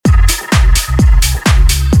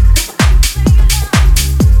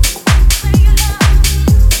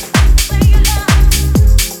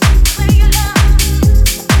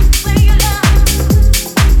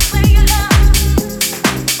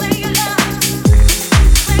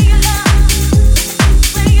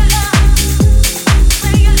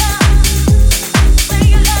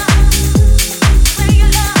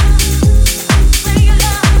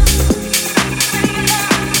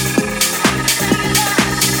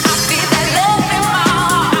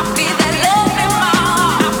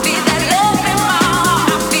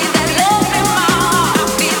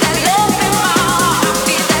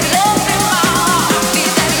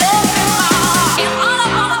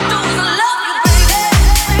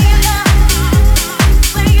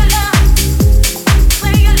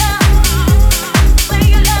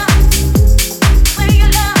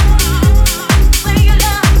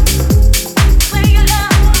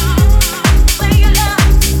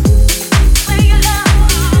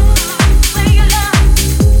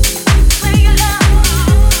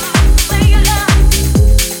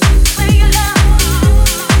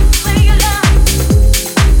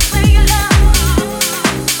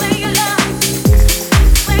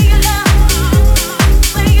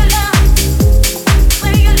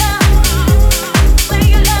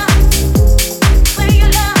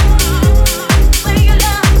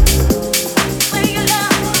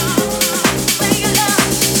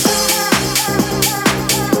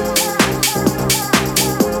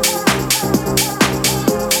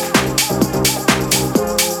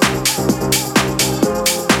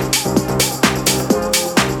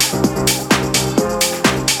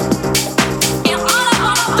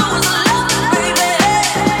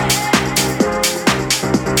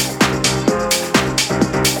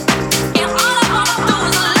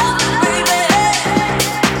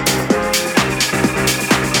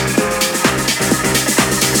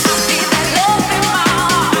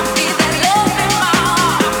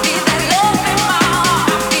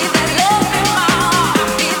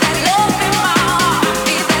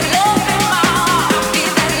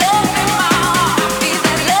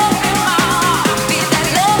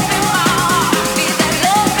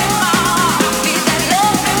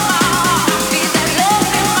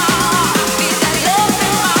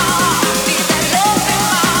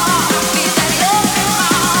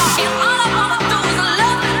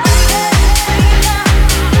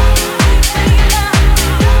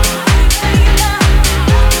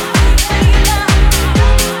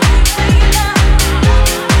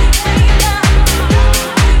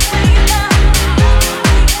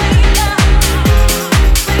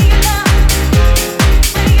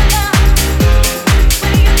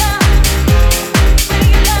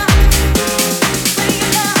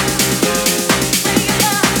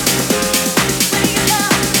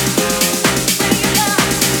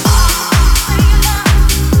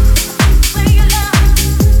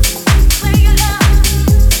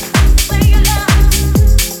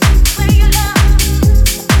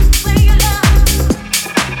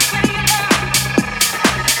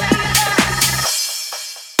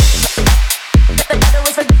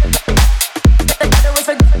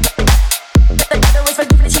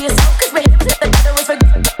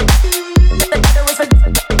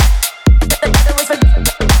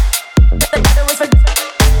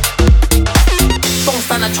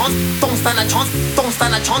stand a chance, don't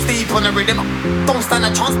stand a chance deep on the rhythm. Don't stand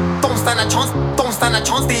a chance, don't stand a chance, don't stand a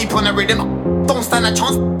chance deep on the rhythm. Don't stand a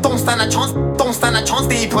chance, don't stand a chance, don't stand a chance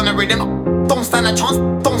deep on the rhythm. Don't stand a chance,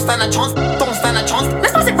 don't stand a chance, don't stand a chance.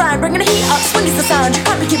 Let's pass it round, bringing the heat up, swing is the sound. You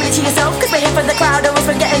can't be keeping it to yourself, cause we're here for the crowd. Always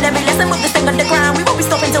forgetting every lesson, move this thing underground. We won't be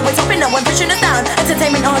stopping till we're topping, no one pushing us down.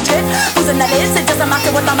 Entertainment on trip, who's on the list? It doesn't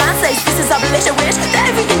matter what the man says, this is our relation wish.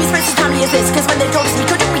 That everything you spend is timely as this, cause when they told us we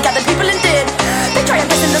couldn't, we gathered people and did. They try and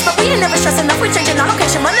pressing us, but we ain't never stressing enough. We're changing our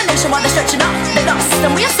location, run the nation while they're stretching up. They lost,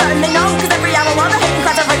 and we are certain they know, cause every hour while the hating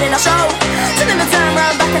crowds are running our show. So then they turn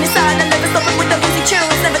round, back on his side, and never stopping with the music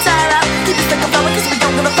tunes, never tire out. Keep it stuck and flowing, cause we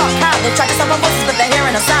don't give a fuck how. They try to stop our voices, but they're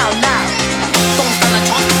hearing our sound now. Don't stand a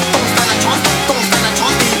chance, don't stand a chance, don't stand a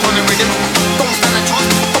chance deep on the rhythm. Don't stand a chance,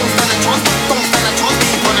 don't stand a chance, don't stand a chance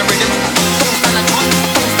deep on the rhythm. Don't stand a chance,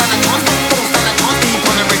 don't stand a chance, don't stand a chance deep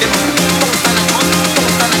on the rhythm. Don't stand a chance,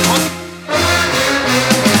 don't stand a chance.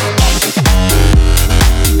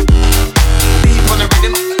 Deep on the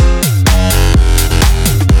rhythm.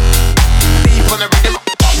 Deep on the rhythm.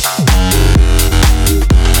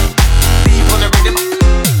 Deep on the rhythm.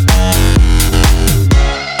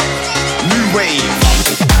 New wave.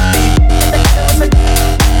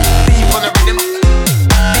 Deep on the rhythm.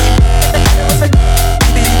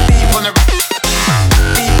 Deep on the rhythm.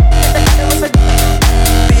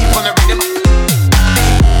 Deep on the rhythm.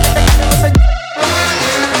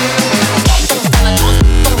 Don't stand a chance,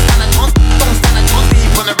 don't stand a chance, don't stand a chance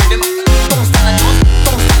deep on the rhythm. Don't stand a chance,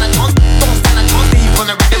 don't stand a chance, don't stand a chance deep on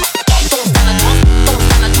the rhythm. Don't stand a chance, don't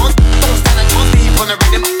stand a chance, don't stand a chance deep on the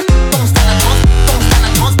rhythm. Don't stand a chance, don't stand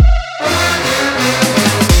a chance.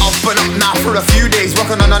 I've been up now for a few days,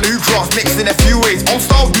 working on a new craft, mixed in a few ways. Old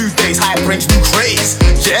style new days, high brings new craze.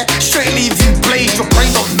 Yeah, straight leaves you blaze. Your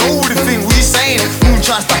brain don't know the thing we saying.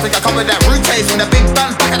 Moonshine stuff, think I cover that root taste. When the big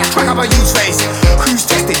band back at the track of a use face. Who's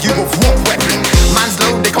tested you with what weapon? Man's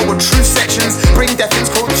low, they call with true sections. Brain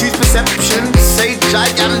deafens, called choose perception. Say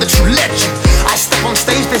I am the true legend. I step on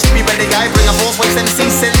stage, bitch, be ready. I bring a horse waist and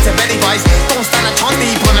see sense to belly vice. Don't stand a chance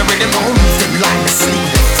deep on the rhythm. I'll leave them lying asleep.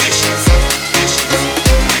 Vicious.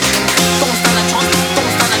 Don't stand a chance,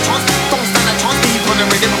 don't stand a chance, don't stand a chance deep on the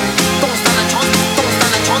rhythm. Don't stand a chance, don't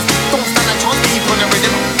stand a chance, don't stand a chance deep on the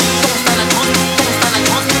rhythm. Don't stand a chance, don't stand a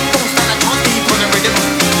chance, don't stand a chance deep on the rhythm.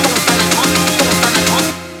 Don't stand a chance, don't stand a chance.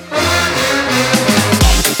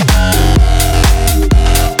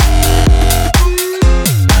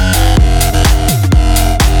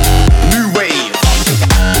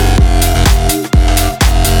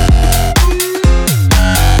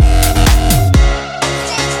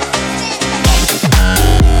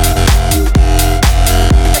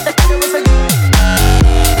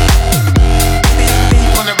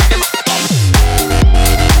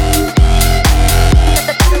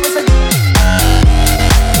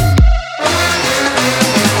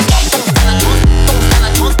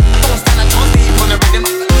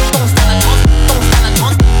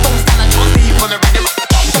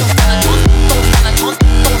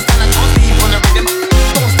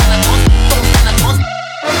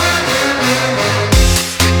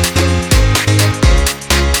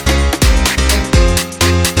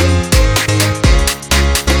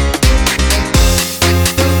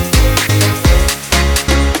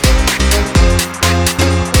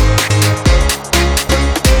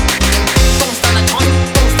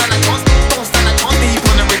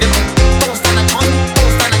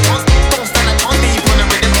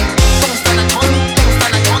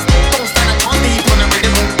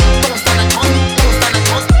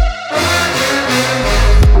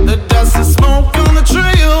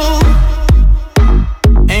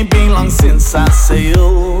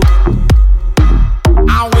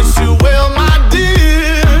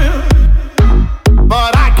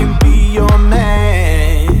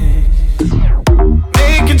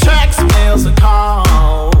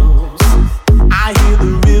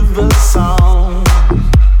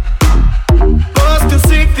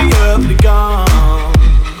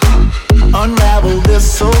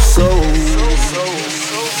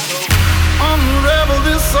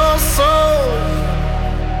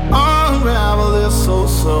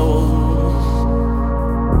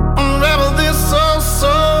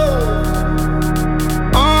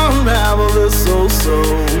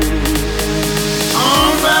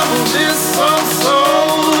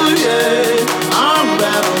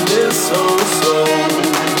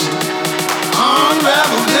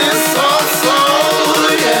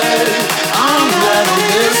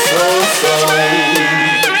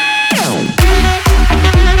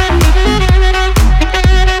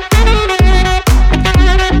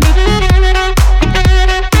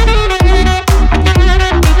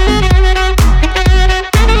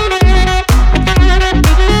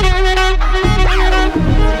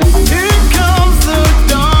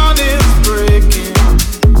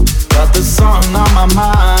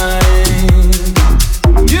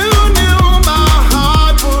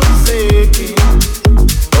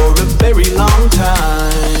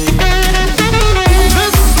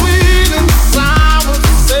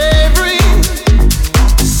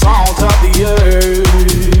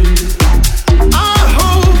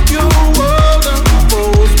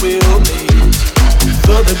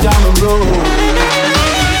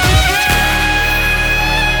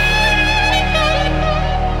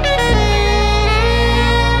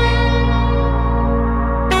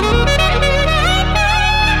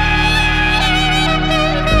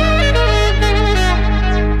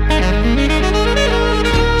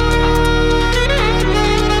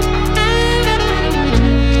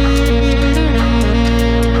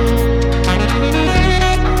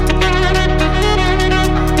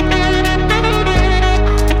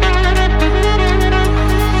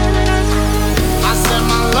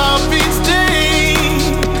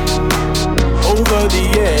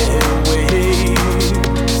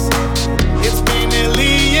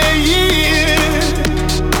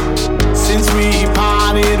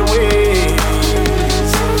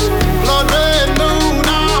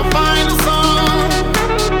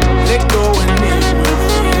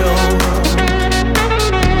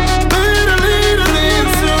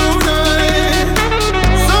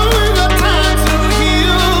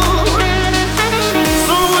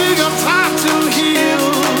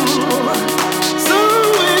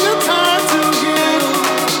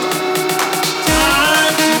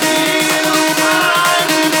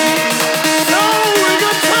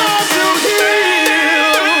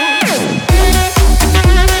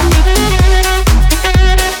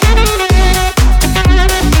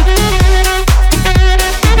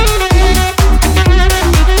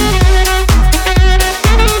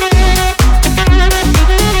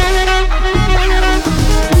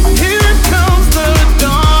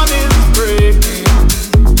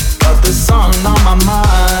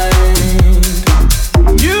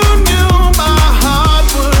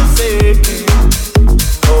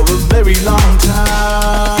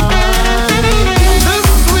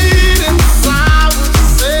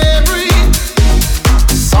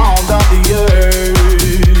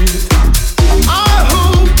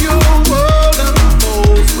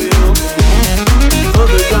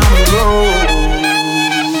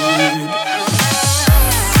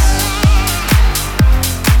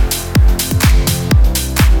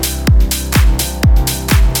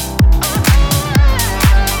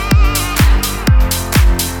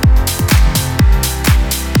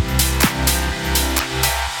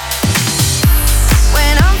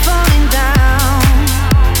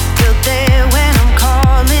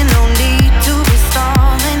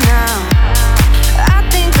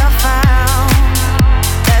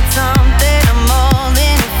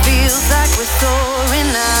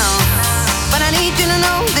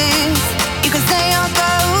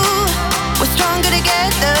 We're stronger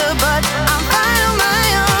together, but I'm fine on my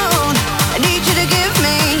own. I need you to give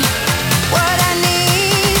me what I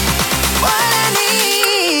need, what I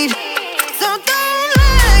need. So don't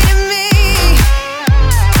lie to me.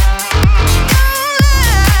 Don't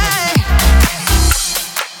lie.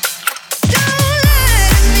 Don't lie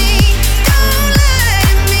to me. Don't lie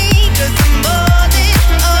to me. 'Cause I'm all in,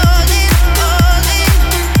 all in, all in.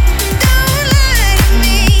 Don't lie to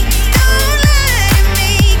me. Don't lie to me.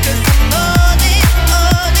 'Cause I'm all in,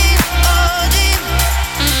 all in, all in.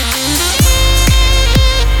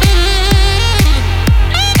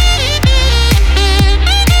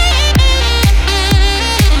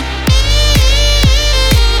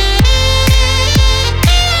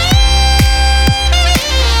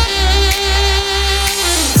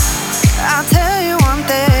 I'll tell you one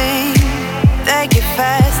thing. Take it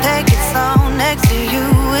fast, take it slow. Next to you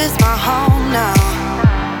is my home now.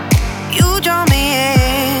 You draw me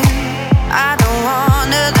in. I don't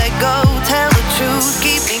wanna let go. Tell the truth,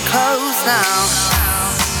 keep me close now.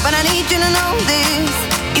 But I need you to know this.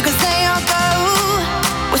 You can say I'll go.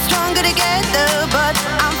 We're stronger together, but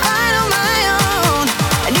I'm fine on my own.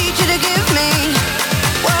 I need you to give me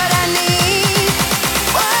what I need,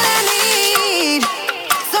 what I need.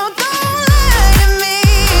 So don't lie to me.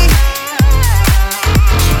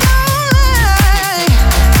 Don't lie.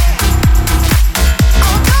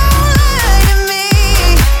 Oh, don't lie to me.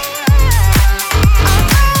 Oh,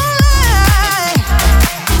 don't lie.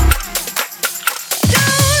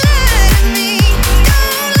 Don't lie to me.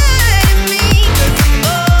 Don't lie to me. 'Cause I'm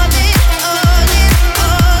all in, all in,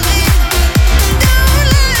 all in. Don't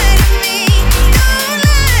lie to me. Don't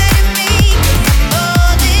lie to me. 'Cause I'm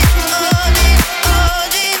all in, all in,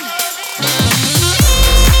 all in.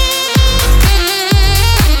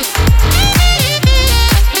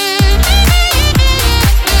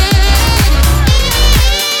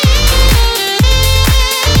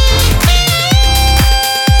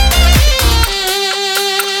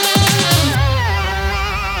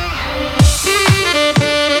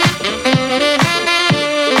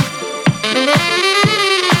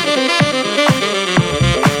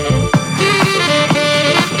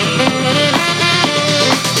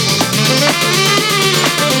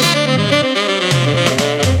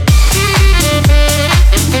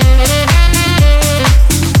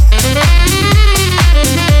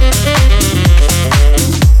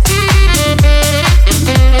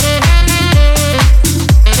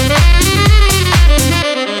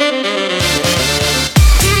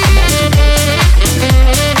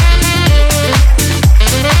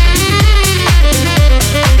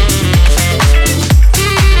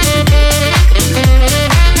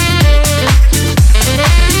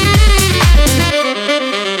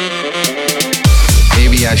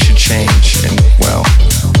 Maybe I should change, and well,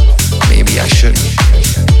 maybe I shouldn't.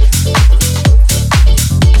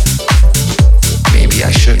 Maybe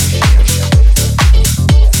I shouldn't.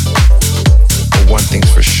 But one thing's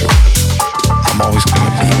for sure, I'm always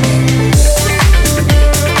gonna be me.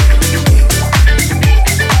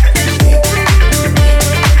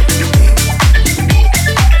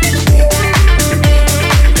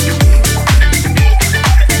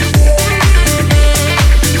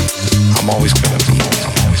 I'm always gonna be me.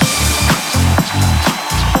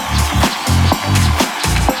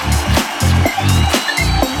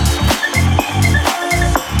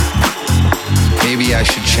 Maybe I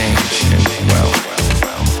should change, and well,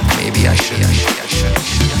 maybe I should.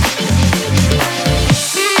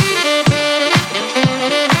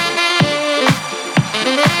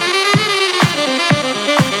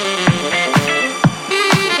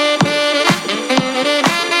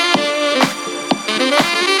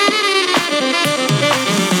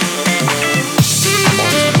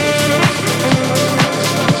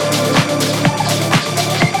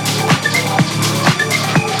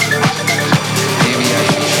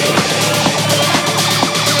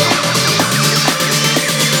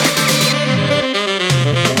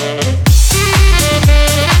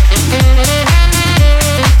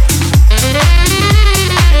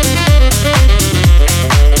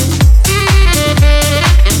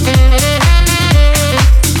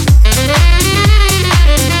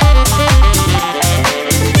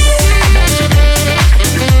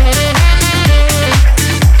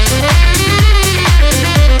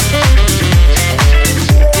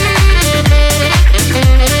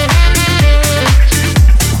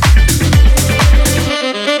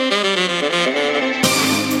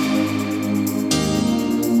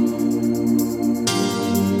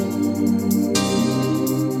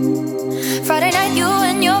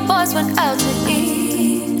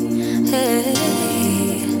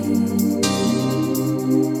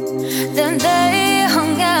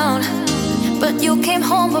 You came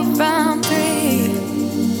home around 3.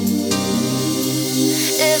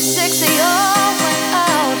 If 6 of y'all went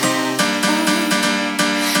out,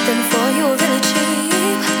 then 4 you were really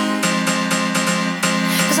cheap.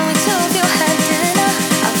 'Cause only 2 of you had dinner.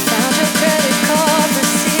 I found your credit card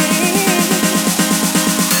receipt.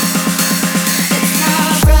 It's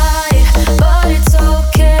not right, but it's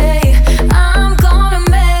okay. I'm gonna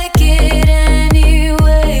make it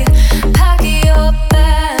anyway. Pack your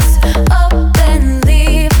bags up and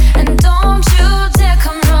leave, and don't you dare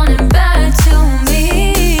come running back to me.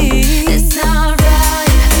 It's not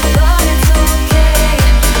right, but it's okay.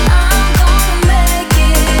 I'm gonna make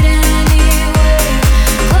it anyway.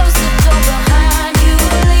 Close the door behind you,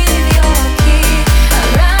 leave your key. I'd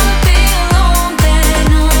rather be alone than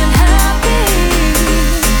unhappy.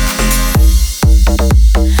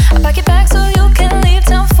 I pack your bag so you can leave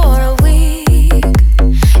town for a week.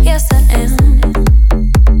 Yes, I am.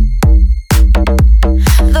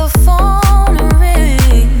 The phone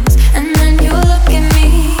rings, and then you look at me.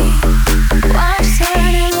 Why you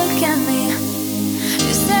turn and look at me?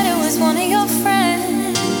 You said it was one of your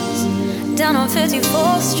friends down on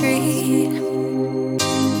 54th Street.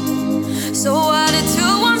 So why did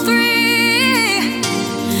 213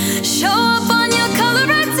 show up on your color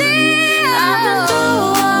ID? I've been through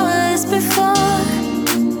all this before.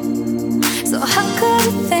 So how could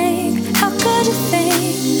you think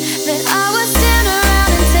that I would stand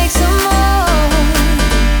around and take some more?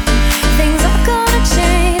 Things are gonna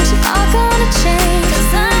change, 'cause I won't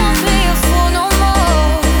be a fool no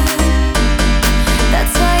more.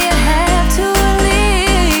 That's why you have to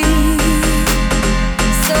leave.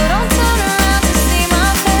 So don't turn around to see my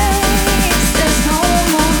face. There's no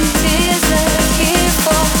more tears left here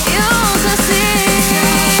for you to see.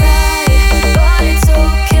 But it's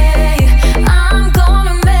okay. I'm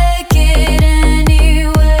gonna make it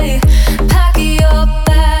anyway. Pack your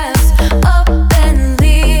bags up and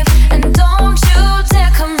leave, and don't you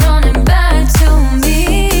dare come running back to me.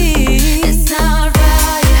 It's not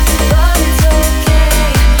right, but it's okay.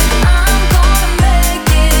 I'm gonna make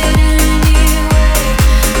it anyway.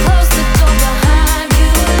 Close the door behind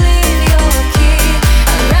you, leave your key.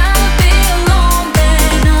 I'd rather be alone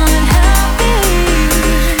than unhappy.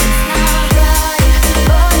 It's not right,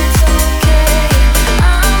 but it's okay.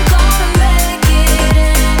 I'm gonna make it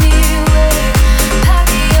anyway. Pack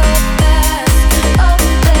your bags up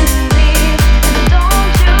and leave, and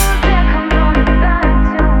don't you dare come running back to me.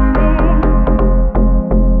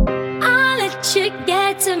 I'll let you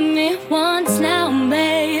get to me once now,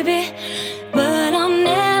 baby, but I'll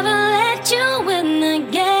never let you win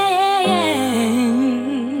again.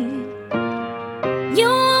 You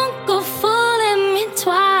won't go fooling me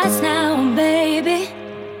twice now, baby.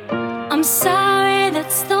 I'm sorry,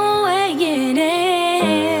 that's the way it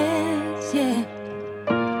is, yeah.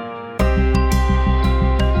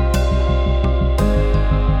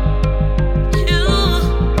 You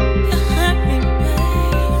hurt me,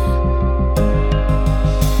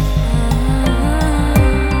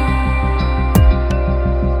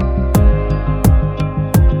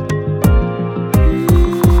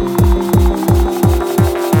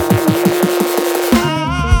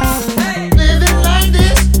 Living like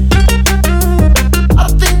this, I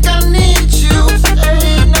think I need you.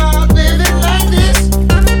 Hey, now living like this.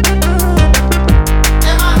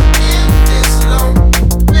 Am I in this alone?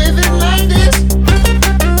 Living like this,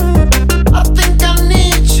 I think I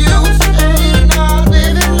need you. Hey, now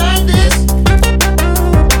living like this.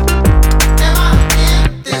 Am I in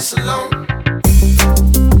this alone?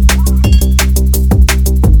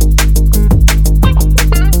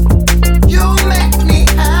 You make me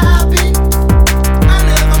happy. I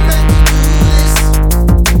never meant to do this.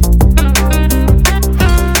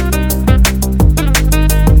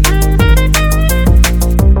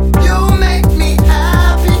 You make me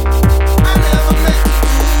happy. I never meant to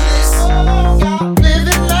do this.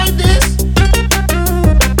 Living like this,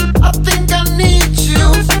 I think I need you.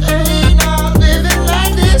 Hey, now living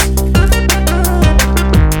like this.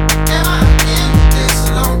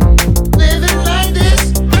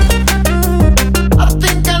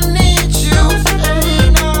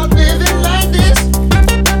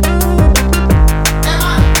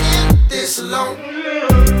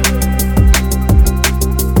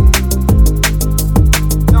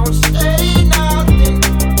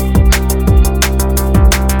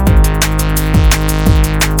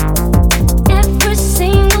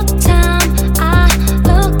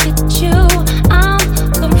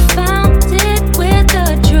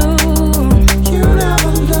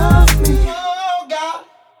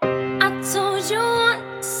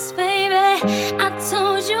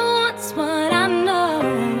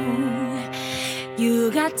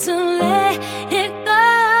 You got to let it go.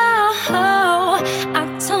 I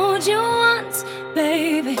told you once,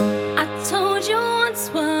 baby, I told you once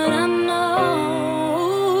what I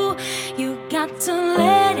know. You got to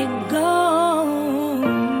let it go.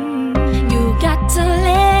 You got to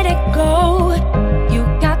let it go. You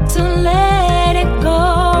got to let it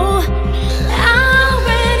go. I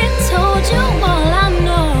already told you all I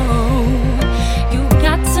know. You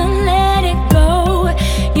got to let it go.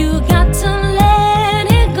 You got to let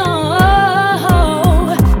it go.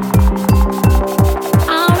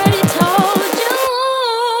 I already told you.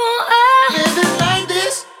 Living like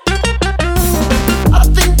this, I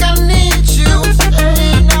think I need you. Hey,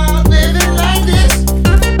 now living like this.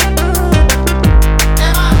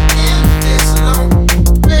 Am I in this alone?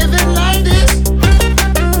 Living like this,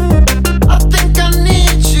 I think I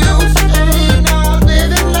need you. Hey, now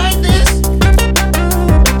living like this.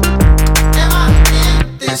 Am I in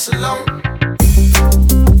this alone?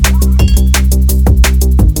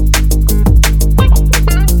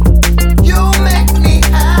 You make me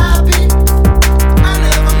happy. I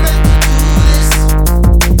never meant to do this.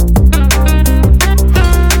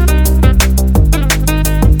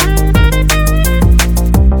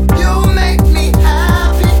 You make me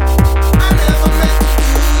happy. I never meant to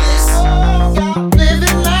do this.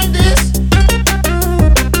 Living like this,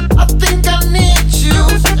 I think I need you.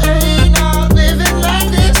 Hey, now living like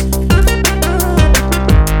this.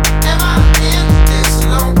 Am I in this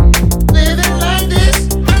alone? Living like this,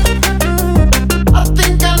 I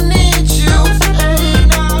think I need you. Hey,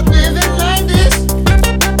 now living like this.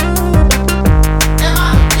 Am I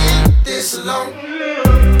in this alone?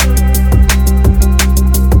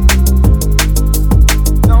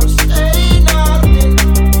 Don't say nothing.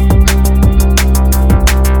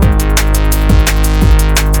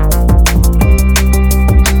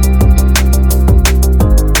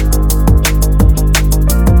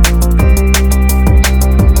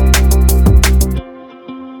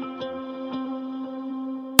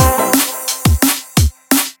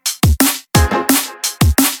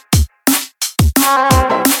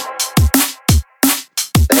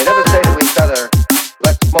 They never say to each other,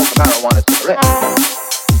 let's smoke a marijuana cigarette.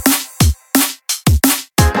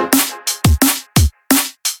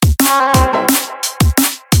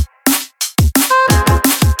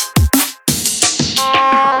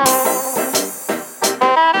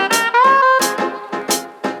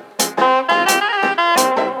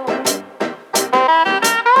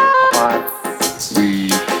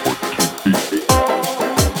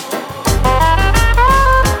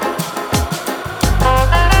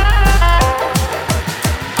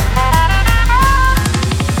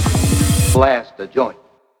 Blast the joint.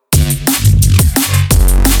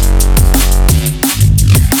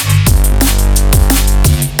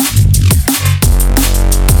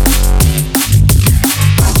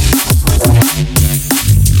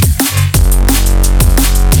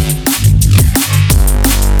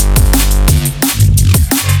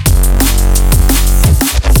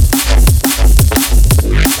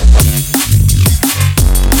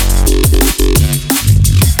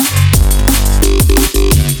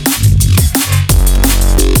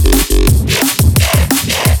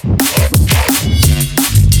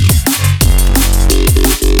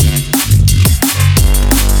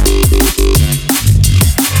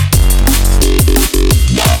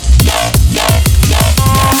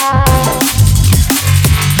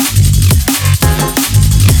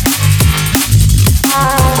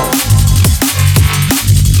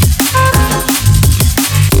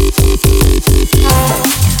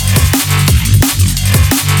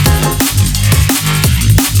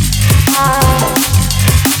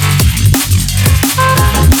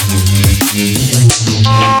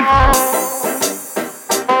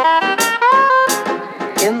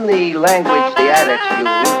 In the language the addicts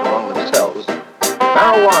use among themselves,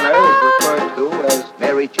 marijuana is referred to as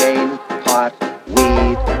Mary Jane, pot,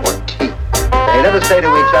 weed, or tea. They never say to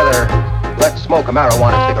each other, let's smoke a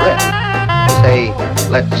marijuana cigarette. They say,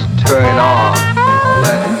 let's turn on, or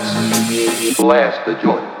let's blast the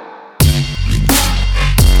joint.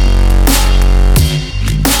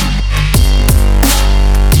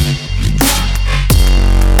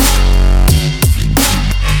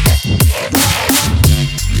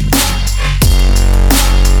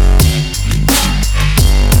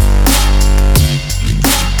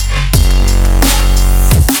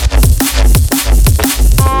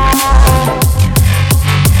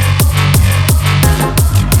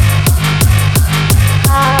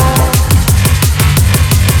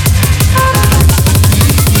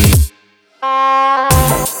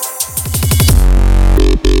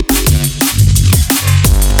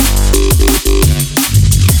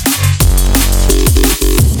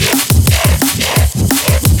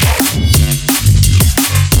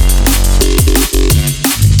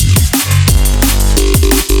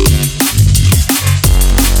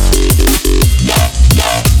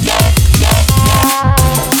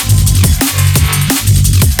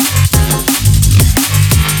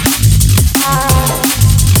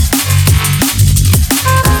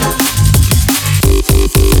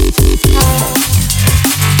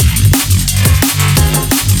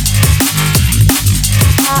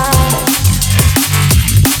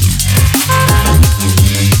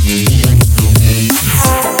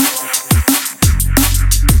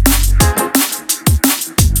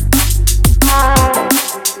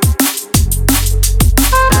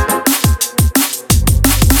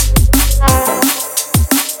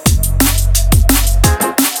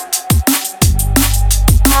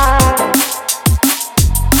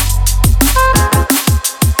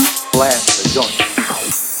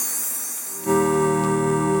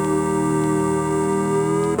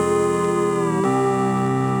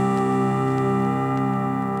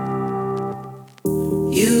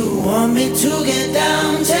 to get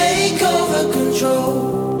down, take over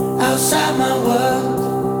control outside my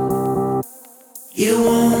world. You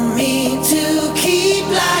want me to keep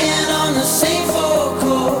lying on the same four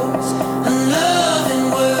chords and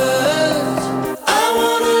loving words. I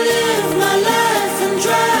wanna live my life and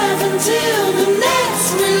drive until the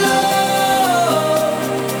next reload.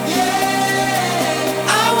 Yeah,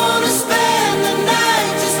 I wanna spend the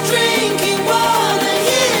night just drinking water,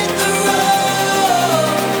 hit the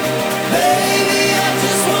road. Baby, I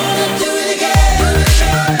just wanna do it again.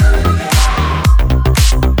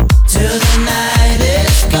 Till the night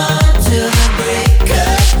is gone, till the break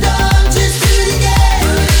of dawn. Just do it again.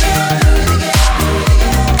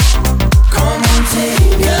 Come on,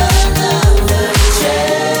 take another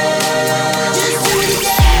chance. Just do it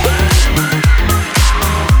again.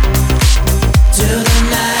 Till the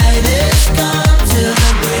night is gone, till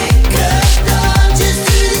the break of dawn. Just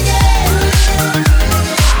do it again.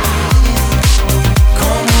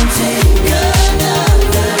 Come on, take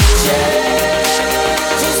another chance.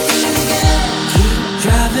 Just do it again. Keep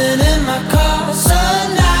driving in my car, sun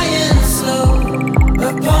lying slow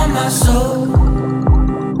upon my soul.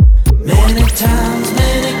 Many times,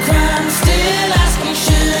 many crimes, still asking,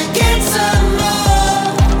 should I get some more?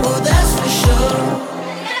 Oh, that's for sure.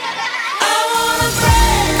 I wanna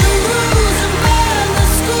break the rules and burn the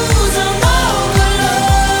schools and overload.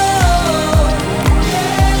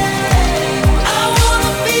 Yeah, I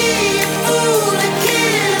wanna be a fool, a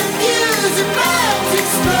kid, abused, about to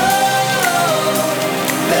explode.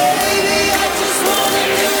 Baby, I just wanna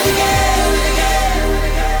do it again.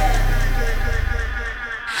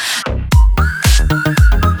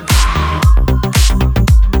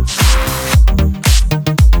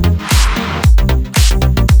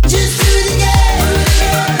 Just do it again.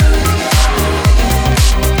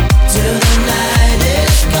 Till the night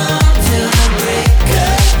is gone, till the break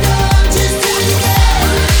of dawn. Just do it again.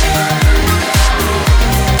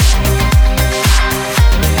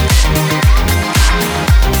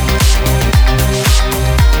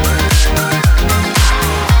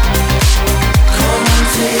 Come on,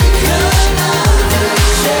 take another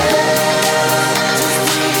chance. Just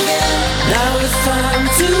do it again. Now it's time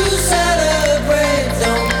to celebrate.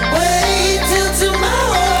 Don't wait till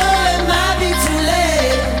tomorrow, it might be too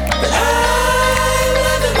late. But I'm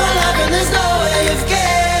living my life and there's no way of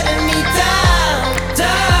getting me down,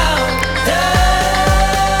 down, down.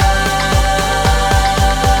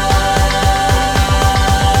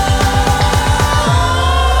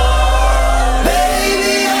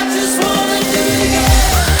 Baby, I just wanna do it again.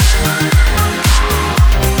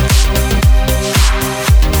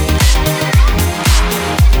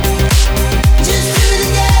 Just do it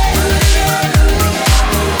again.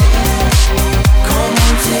 Come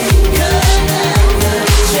on, take another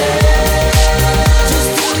chance. Just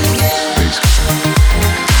do it again.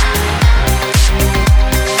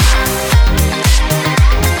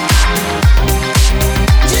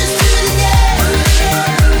 Just do it again.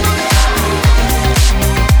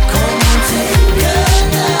 Come on, take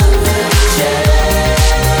another chance.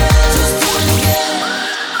 Just do it again.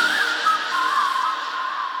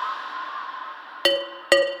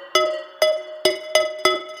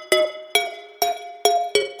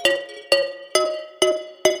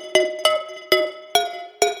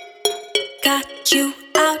 Got you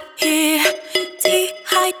out here,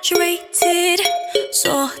 dehydrated,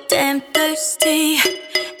 so damn thirsty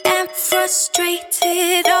and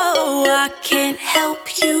frustrated. Oh, I can't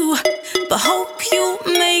help you, but hope you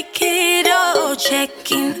make it. Oh,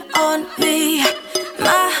 checking on me,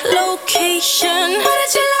 my location. What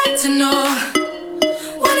did you like to know?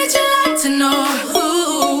 What did you like to know?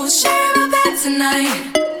 Ooh, sharing my bed tonight.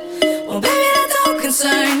 Well, baby, that don't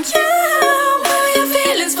concern you. What were your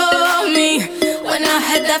feelings for me when I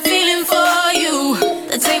had that feeling for you?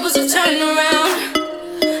 The tables have turned around.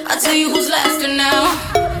 I'll tell you who's laughing now.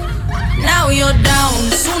 Now you're down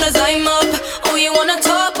as soon as I'm up. Oh, you wanna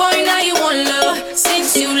talk, boy, now you want love.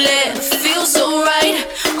 Since you left, feels so right.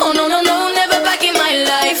 Oh, no, no, no, never back in my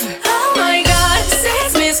life. Oh my God,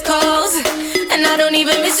 6 missed calls, and I don't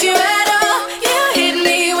even miss you at all. You hit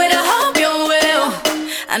me with a hope you're well.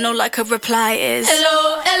 I know like a reply is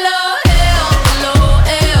hello, hello, hello, hello,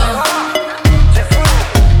 hello.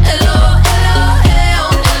 Hello, hello, hello,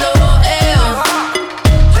 hello, hello.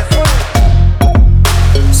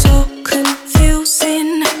 So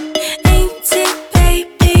confusing, ain't it,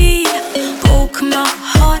 baby? Broke my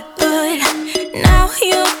heart, but now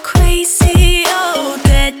you're crazy. Oh,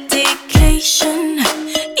 dedication,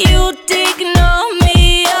 you'd ignore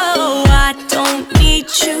me. Oh, I don't need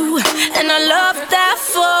you, and I love that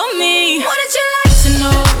for me. What did you like to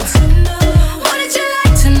know?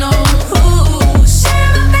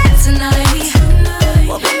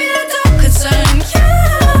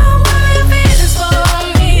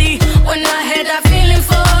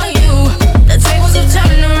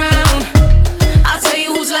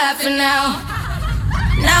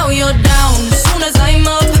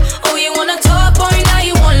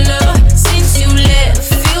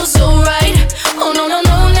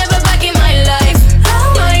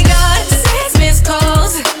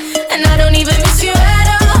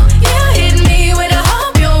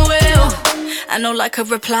 like her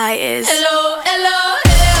reply is hello, hello,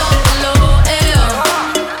 hello, hello.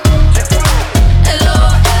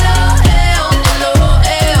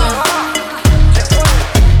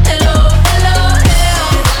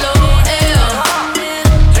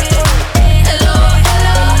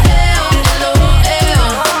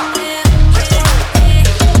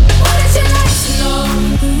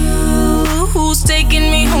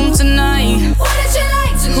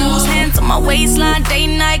 My waistline, day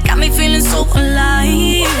night, got me feeling so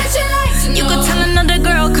alive. You could tell another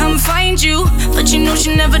girl come find you, but you know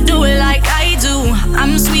she never do it like I do.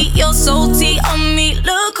 I'm sweet, you're salty on me.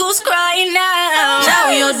 Look who's crying now. Now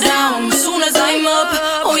you're down, soon as I'm up.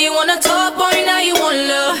 Oh, you wanna talk, boy, now you want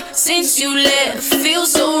love. Since you left,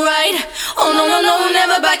 feels so right. Oh no, no, no,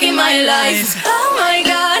 never back in my life. Oh my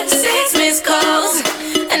God, 6 missed calls,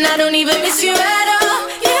 and I don't even miss you at all.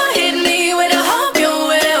 You hit me with a hope you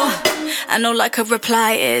will. I know like her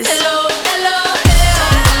reply is hello, hello,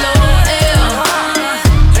 hello, hello,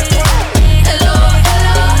 hello,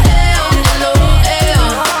 hello, hello, hello,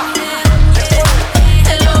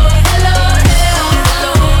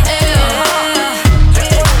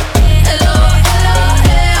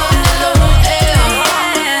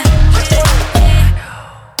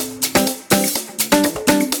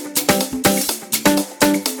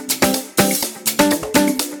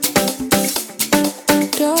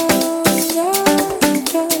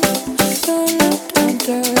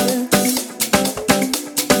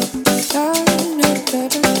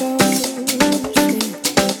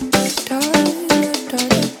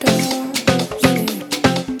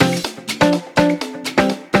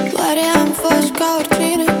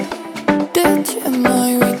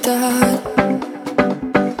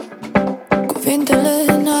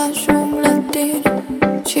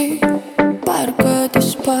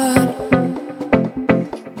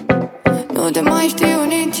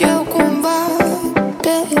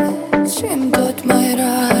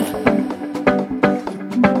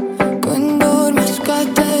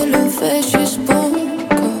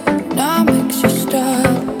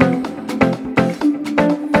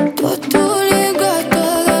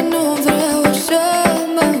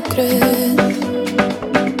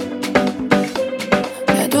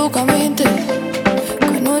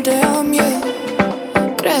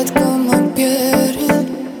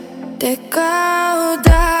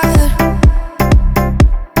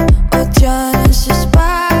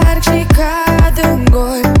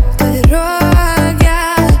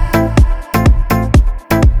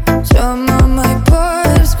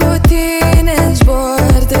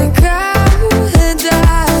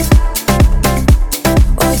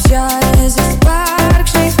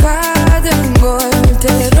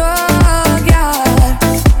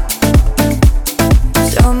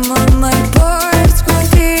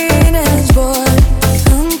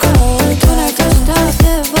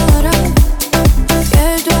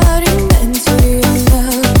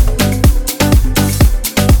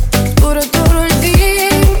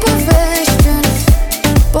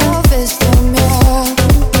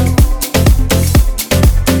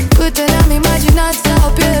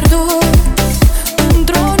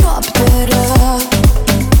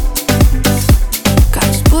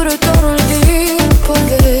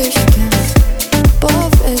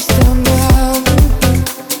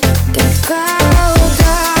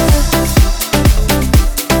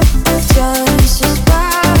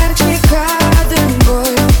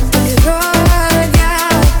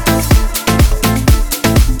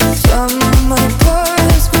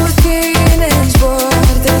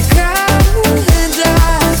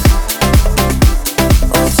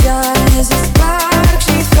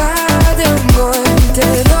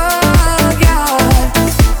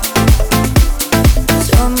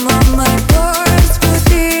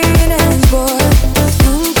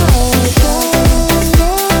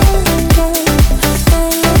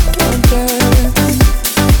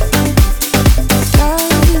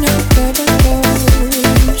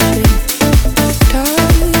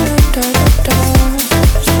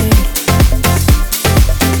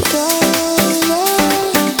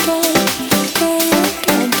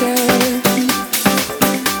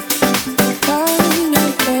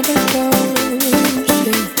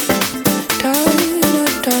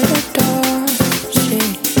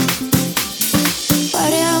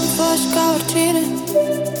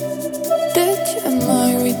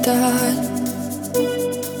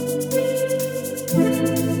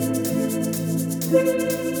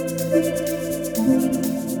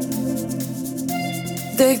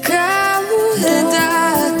 De caută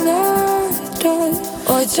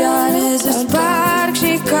oceane se sparg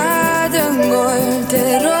și cad în gol.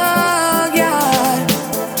 Te rog iar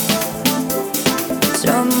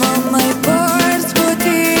să mă mai porți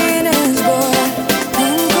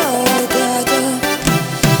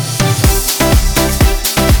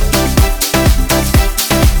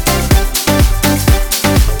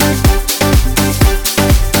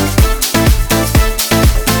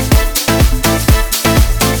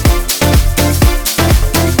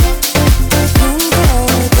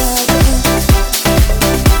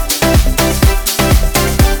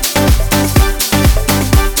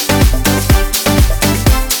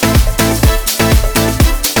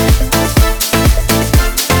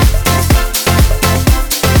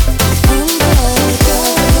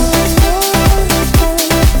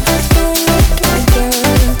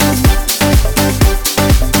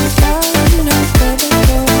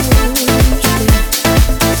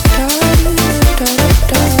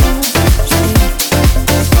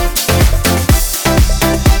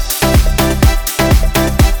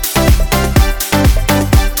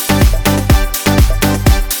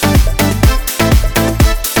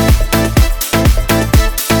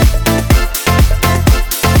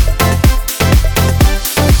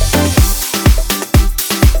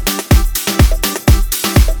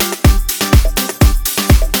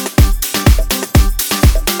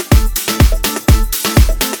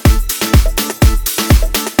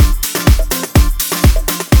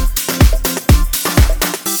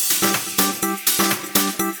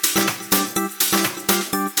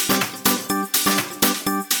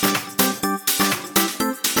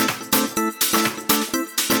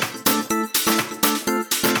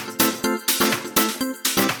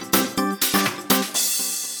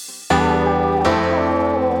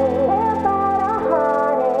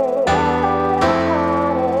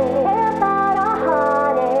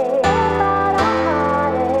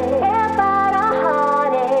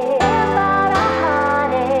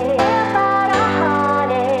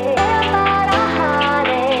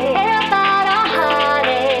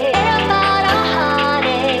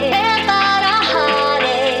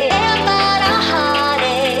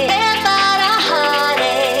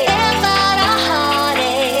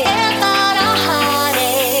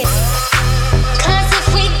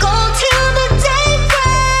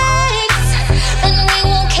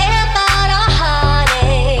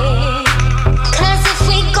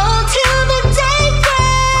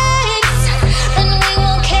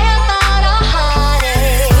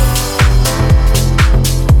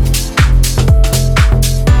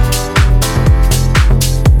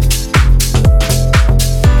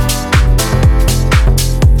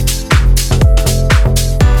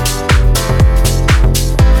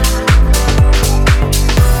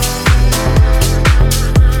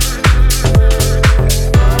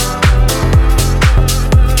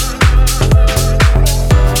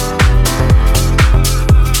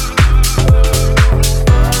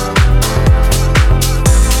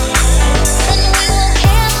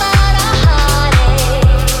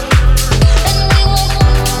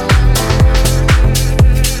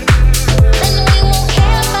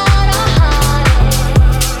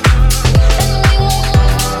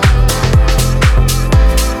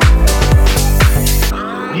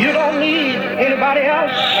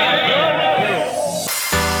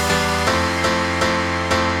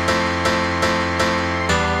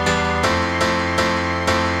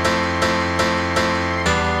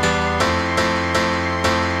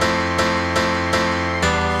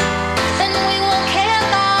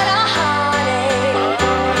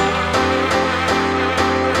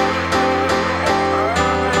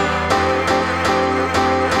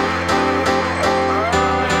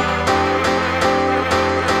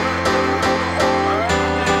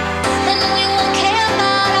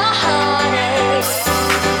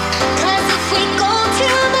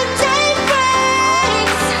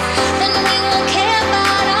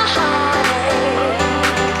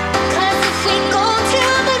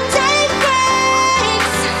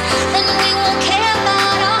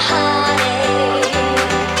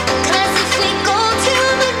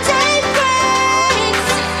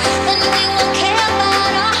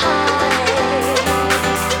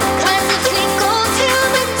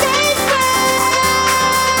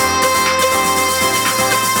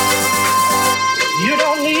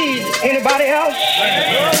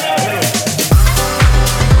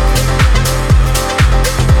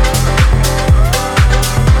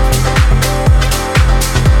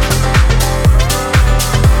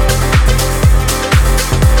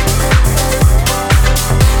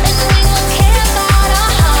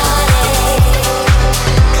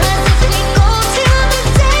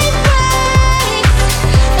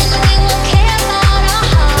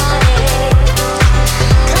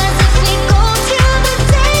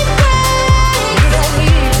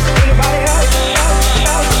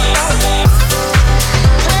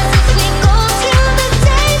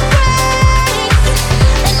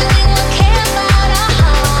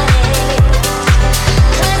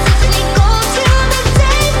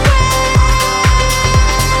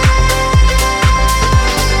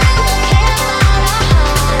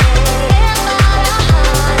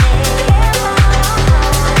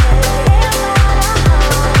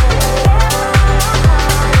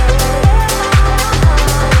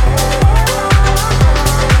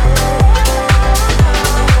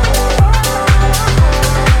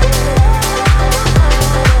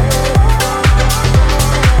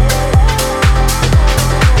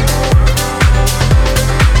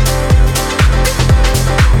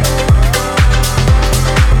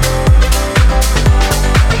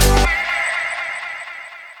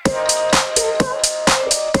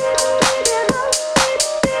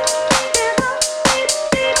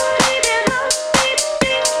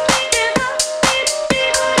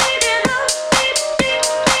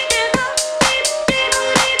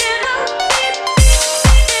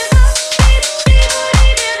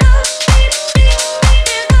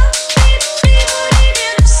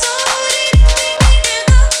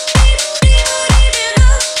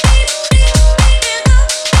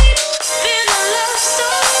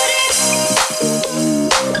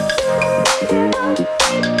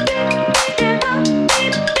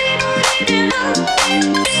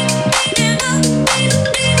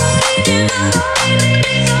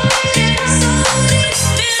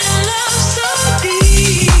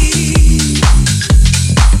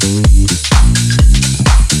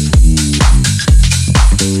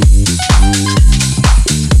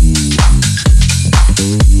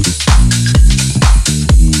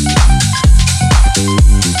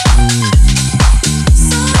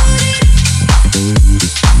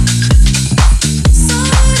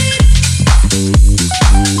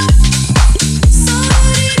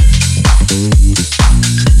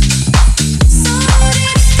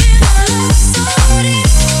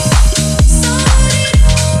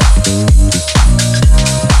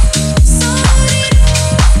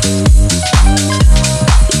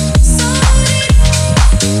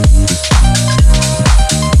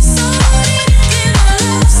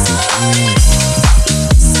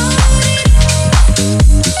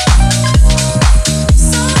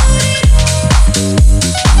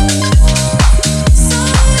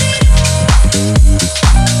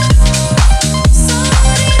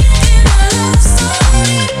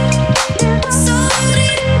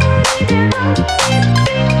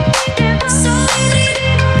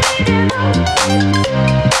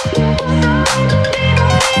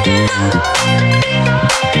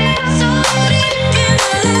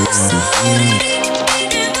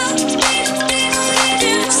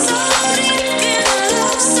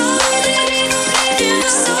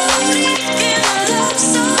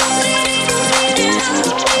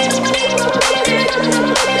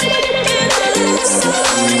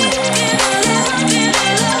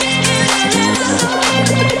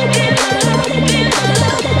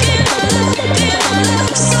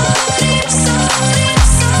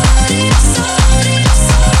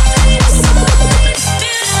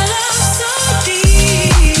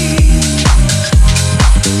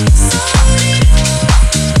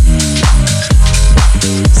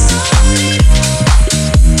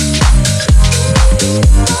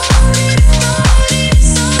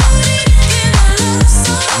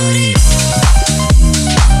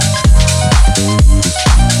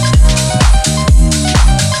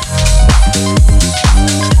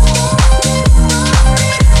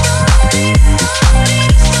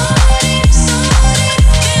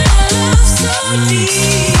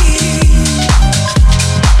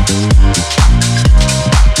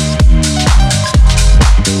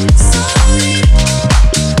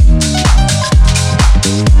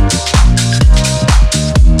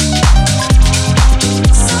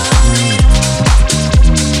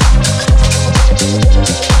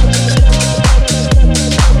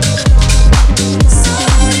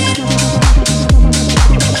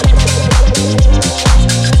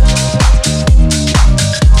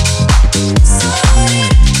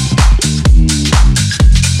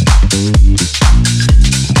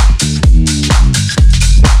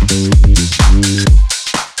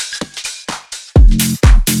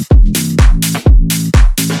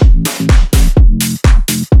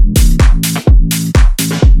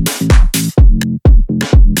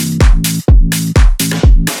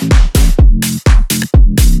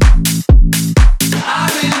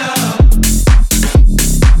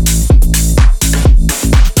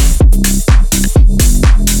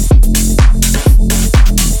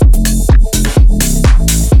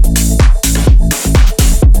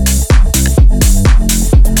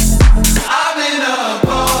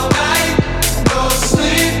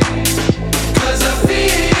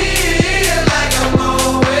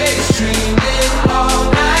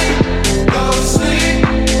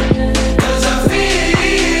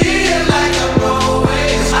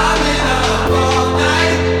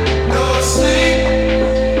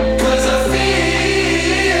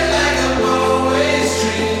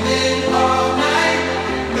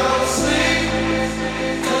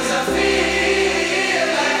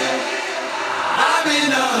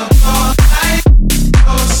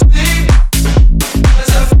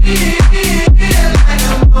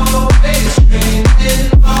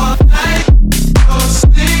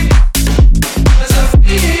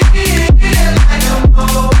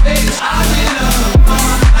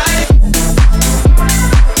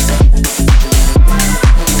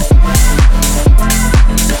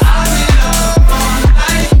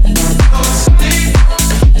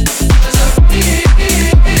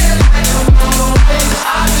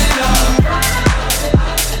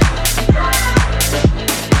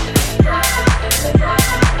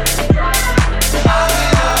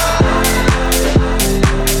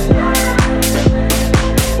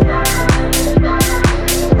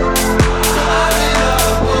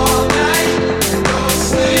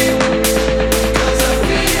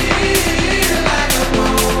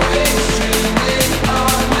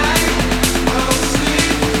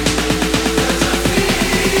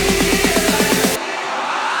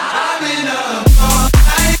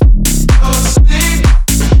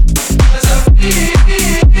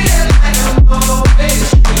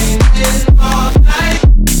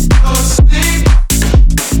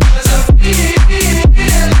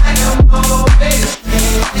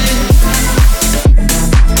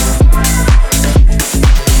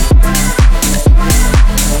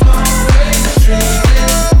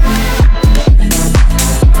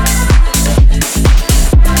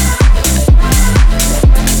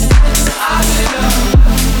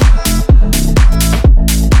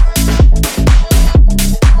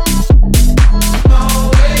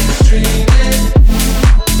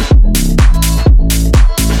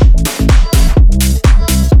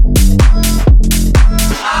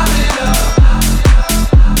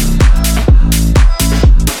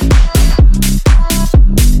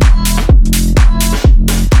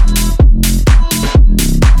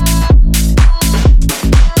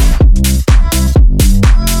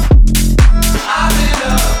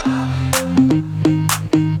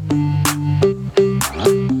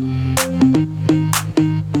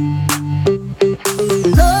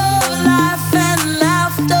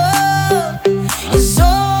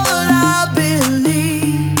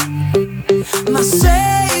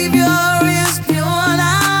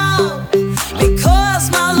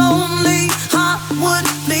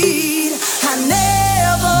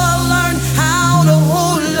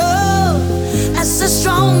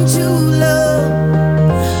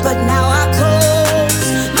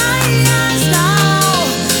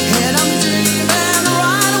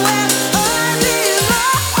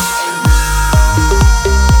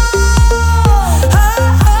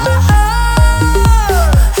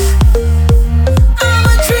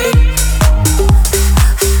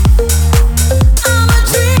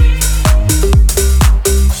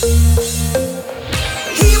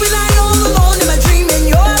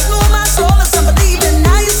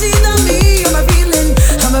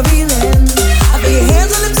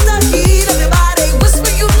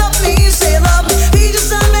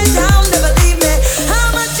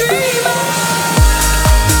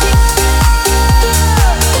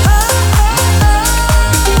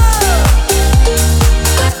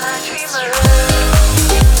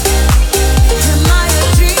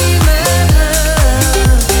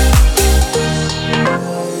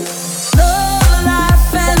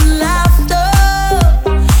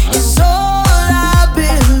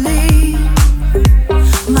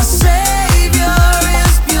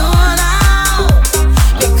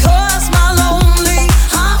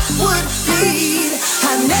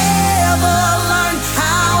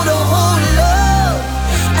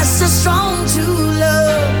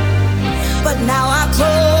Now I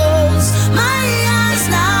close my eyes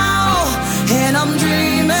now, and I'm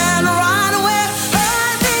dreaming right where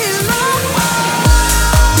I belong.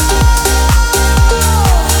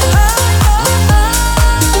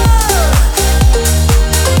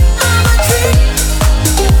 I'm a dream.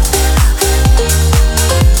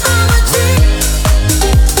 I'm a dream.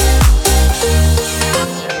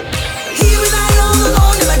 Here we lie all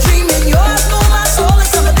alone in my dream, and yours know my soul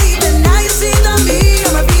is I'm believing. Now you see the me,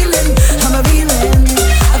 I'm revealing.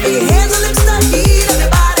 I feel your hands and lips that heat of your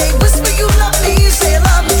body. Whisper you love me, you say you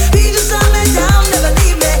love me. Be just let me down, never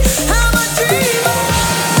leave me. I'm a dreamer.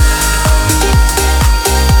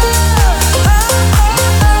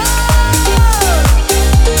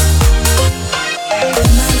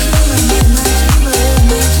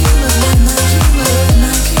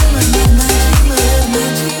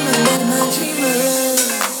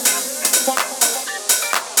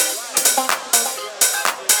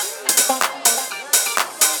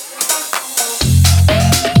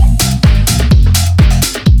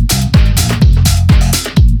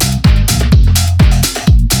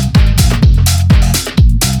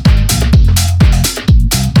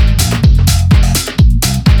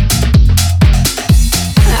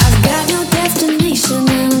 I've got no destination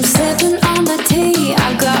and I'm sipping on my tea.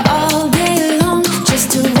 I've got all day long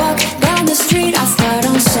just to walk down the street. I start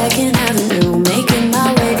on 2nd Avenue, making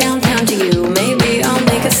my way downtown to you. Maybe I'll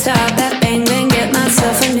make a stop at Bang Bang, get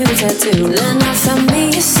myself a new tattoo. Then I found me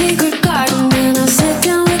a secret garden and I'll sit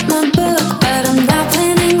down with my book. But I'm not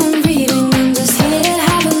planning on reading, I'm just here to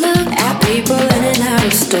have a look at people in and out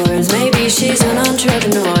of stores. Maybe she's an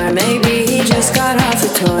entrepreneur, maybe he just got off a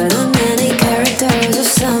tour. The many characters of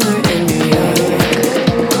summer in New York.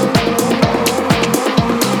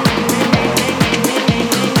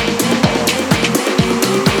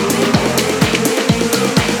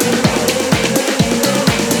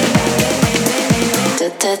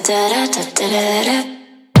 Da-da-da-da-da-da-da.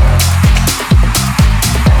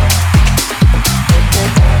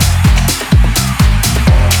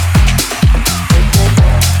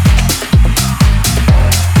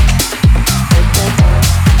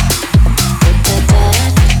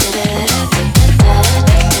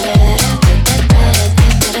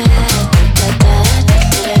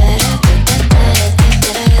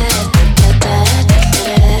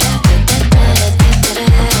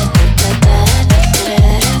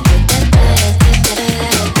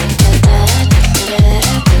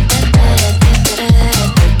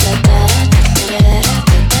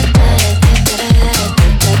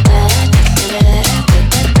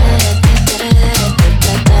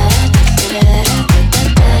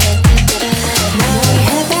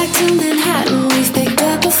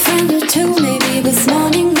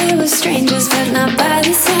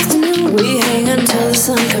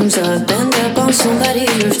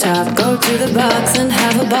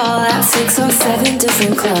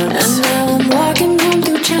 Different clubs. And now I'm walking home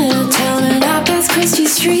through Chinatown and I pass Christie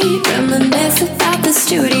Street. Reminisce about the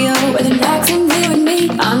studio where the knocks and you and me.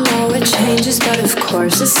 I know it changes, but of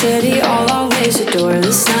course the city I'll always adore.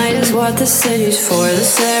 This night is what the city's for. The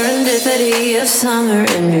serendipity of summer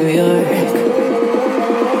in New York.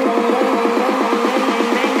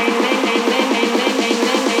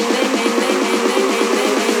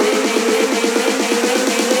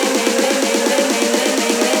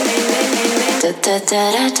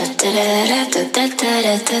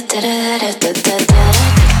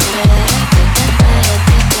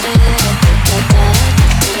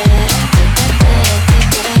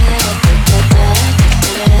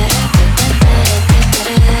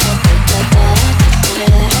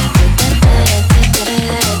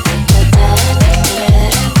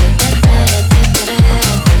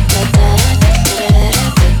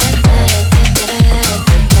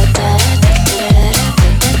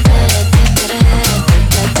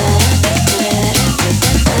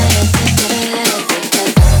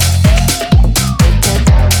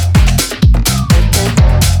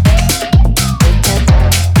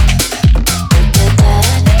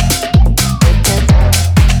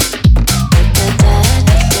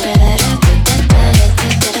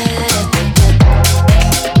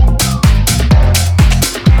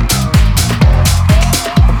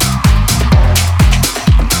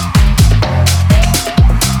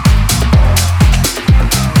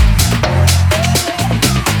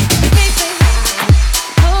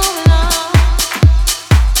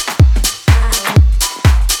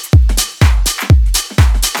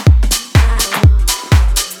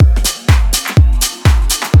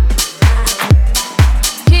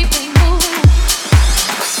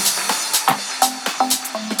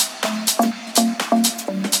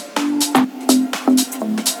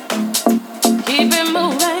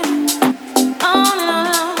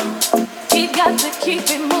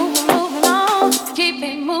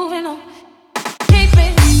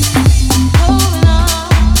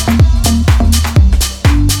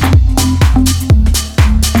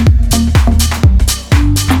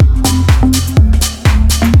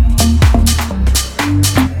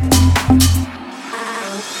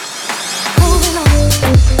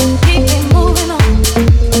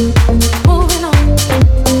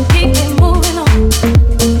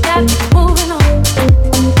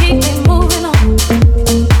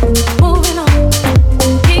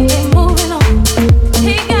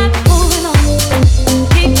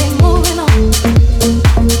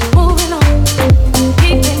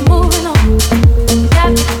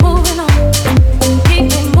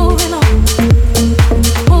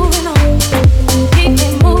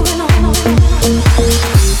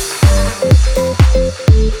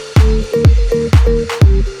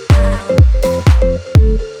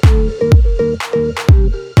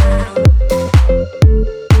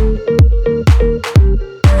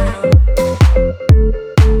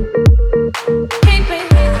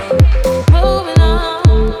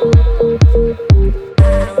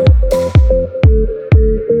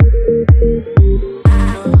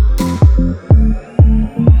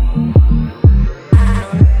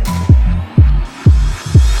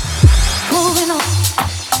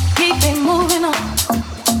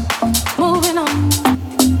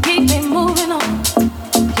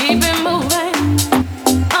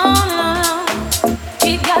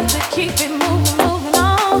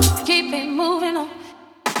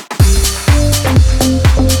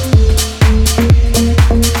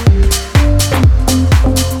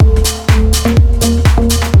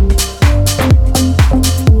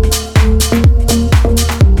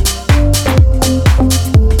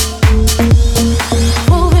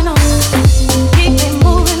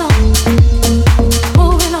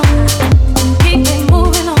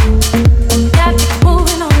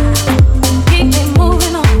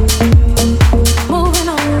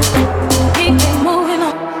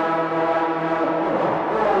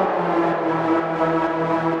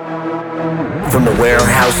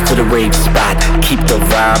 to the rave spot, keep the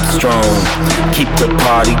vibe strong. Keep the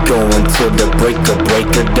party going till the break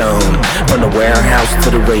of dawn. From the warehouse to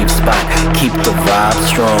the rave spot, keep the vibe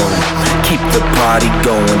strong. Keep the party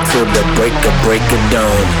going till the break of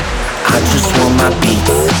dawn. I just want my beats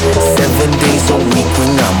 7 days a week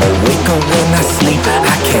when I'm awake or when I sleep.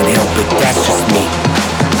 I can't help it, that's just me.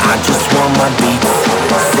 I just want my beats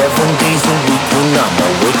 7 days a week when I'm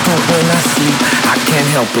awake or when I sleep. I can't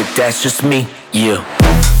help it, that's just me, yeah.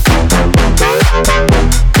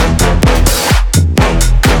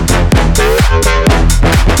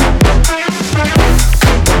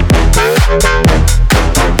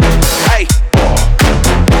 Hey,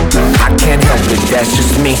 I can't help it, that's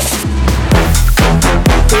just me.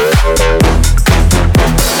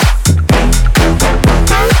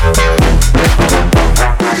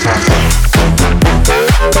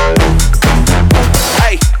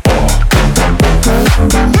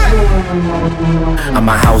 I'm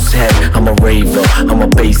a house head, I'm a raver, I'm a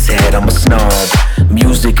bass head, I'm a snob.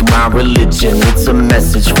 Music, my religion, it's a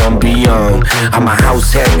message from beyond. I'm a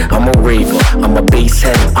house head, I'm a raver, I'm a bass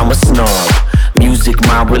head, I'm a snob. Music,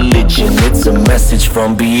 my religion, it's a message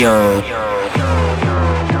from beyond.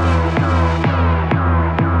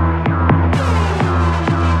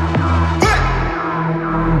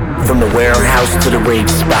 From the warehouse to the rave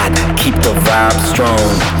spot, keep the vibe strong.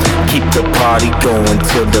 Keep the party going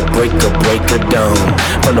till the break of dawn.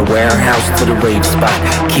 From the warehouse to the rave spot,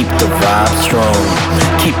 keep the vibe strong.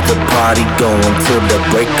 Keep the party going till the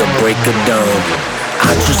break of dawn.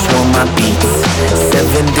 I just want my beats 7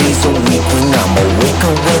 days a week when I'm awake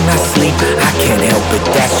or when I sleep. I can't help it,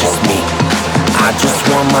 that's just me. I just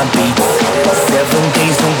want my beats 7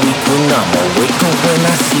 days a week when I'm awake or when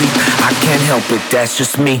I sleep. I can't help it, that's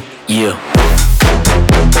just me, yeah.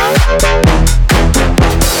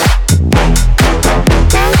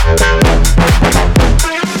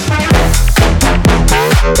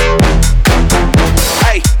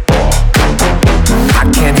 Hey, I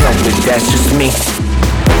can't help it, that's just me.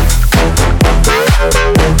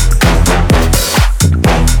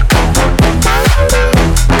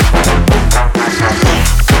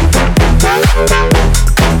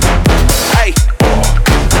 Hey,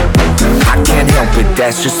 I can't help it,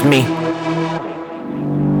 that's just me.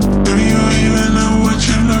 Do you even know what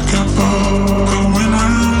you're looking for? Going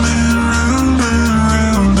round and round and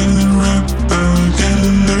round and round again.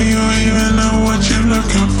 Do you even know what you're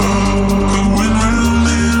looking for? Going round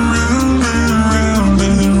and round and round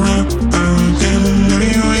and round again. Do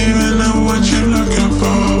you even know what you're looking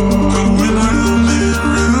for? Going round and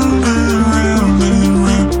round and round and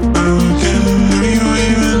round again. Do you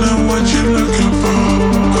even know what you're looking for?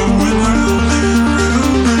 Going round and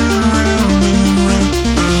round and round.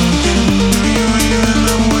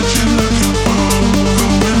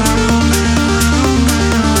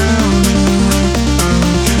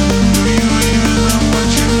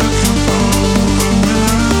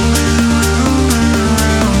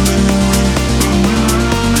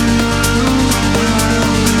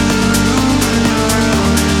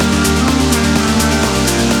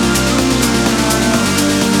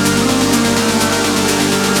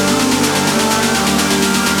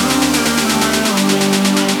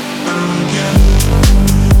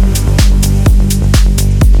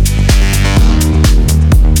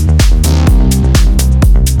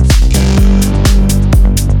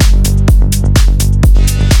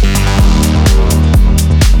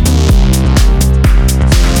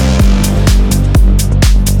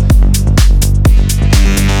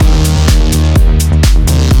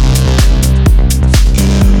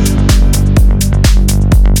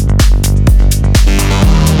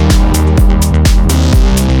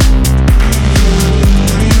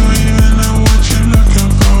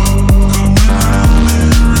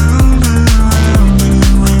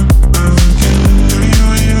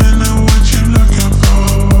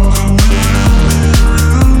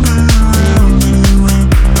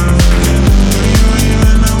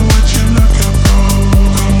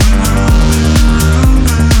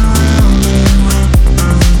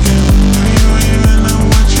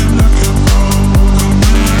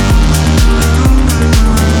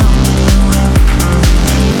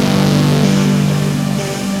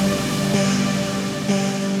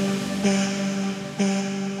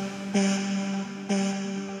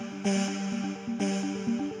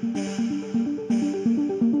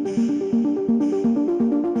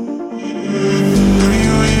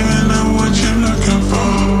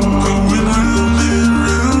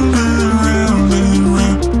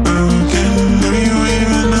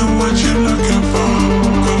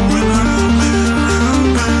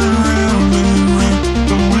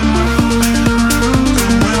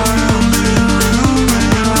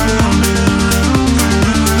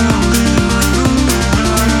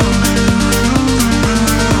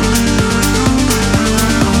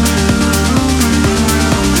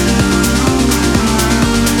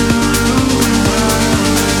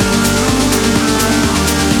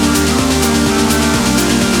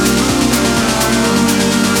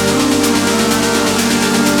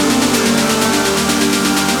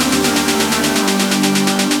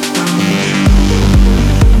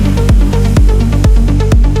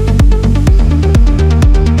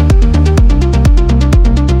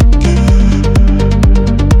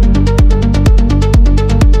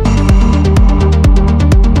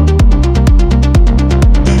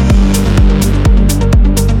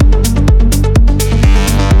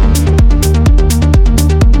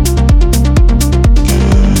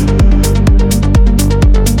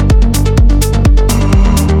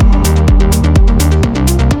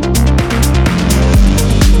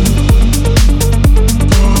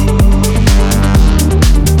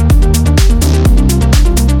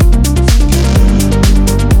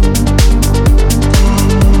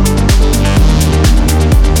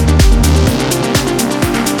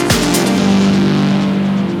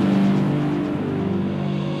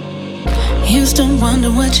 Used to wonder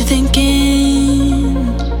what you're thinking.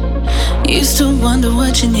 Used to wonder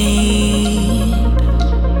what you need.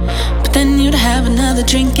 But then you'd have another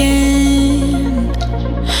drink and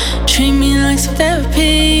treat me like some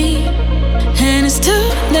therapy. And it's too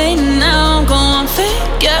late now, go on,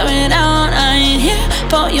 figure it out. I ain't here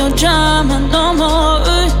for your drama no more.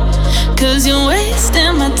 Cause you're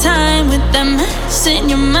wasting my time with that mess in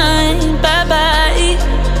your mind. Bye-bye,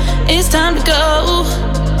 it's time to go.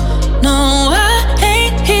 No, I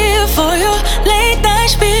ain't here for your late night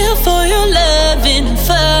spiel, for your loving and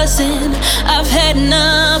fussing. I've had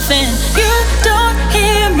enough and you don't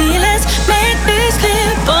hear me. Let's make this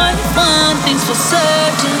clear, boy. One thing's for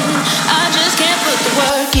certain, I just can't put the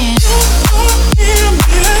work in. You don't hear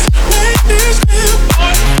me. Let's make this clear,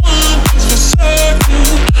 boy. One thing's for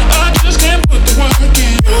certain, I just can't put the work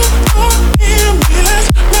in. You don't hear me. Let's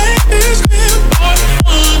make this clear, boy.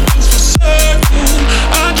 One thing's for certain,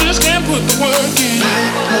 I just can't put the work in.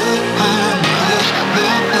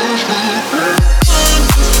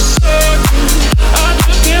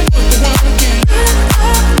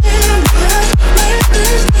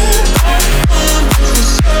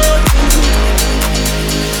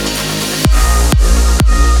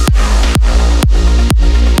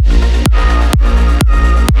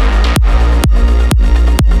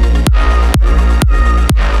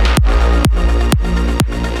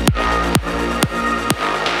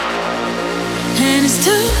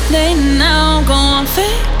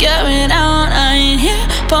 Figure it out, I ain't here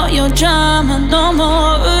for your drama no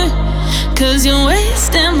more. Cause you're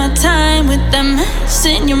wasting my time with that mess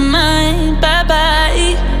in your mind.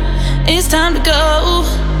 Bye-bye, it's time to go.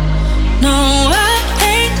 No, I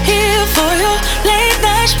ain't here for your late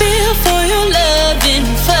night spiel, for your loving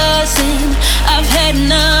and fussing. I've had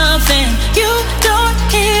enough and you don't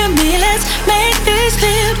hear me. Let's make this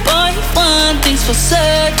clear, boy. One thing's for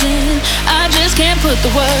certain, I just can't put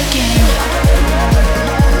the work in.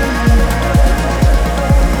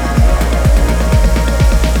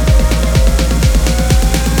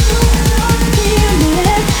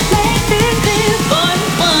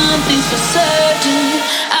 For certain,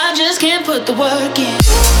 I just can't put the work in.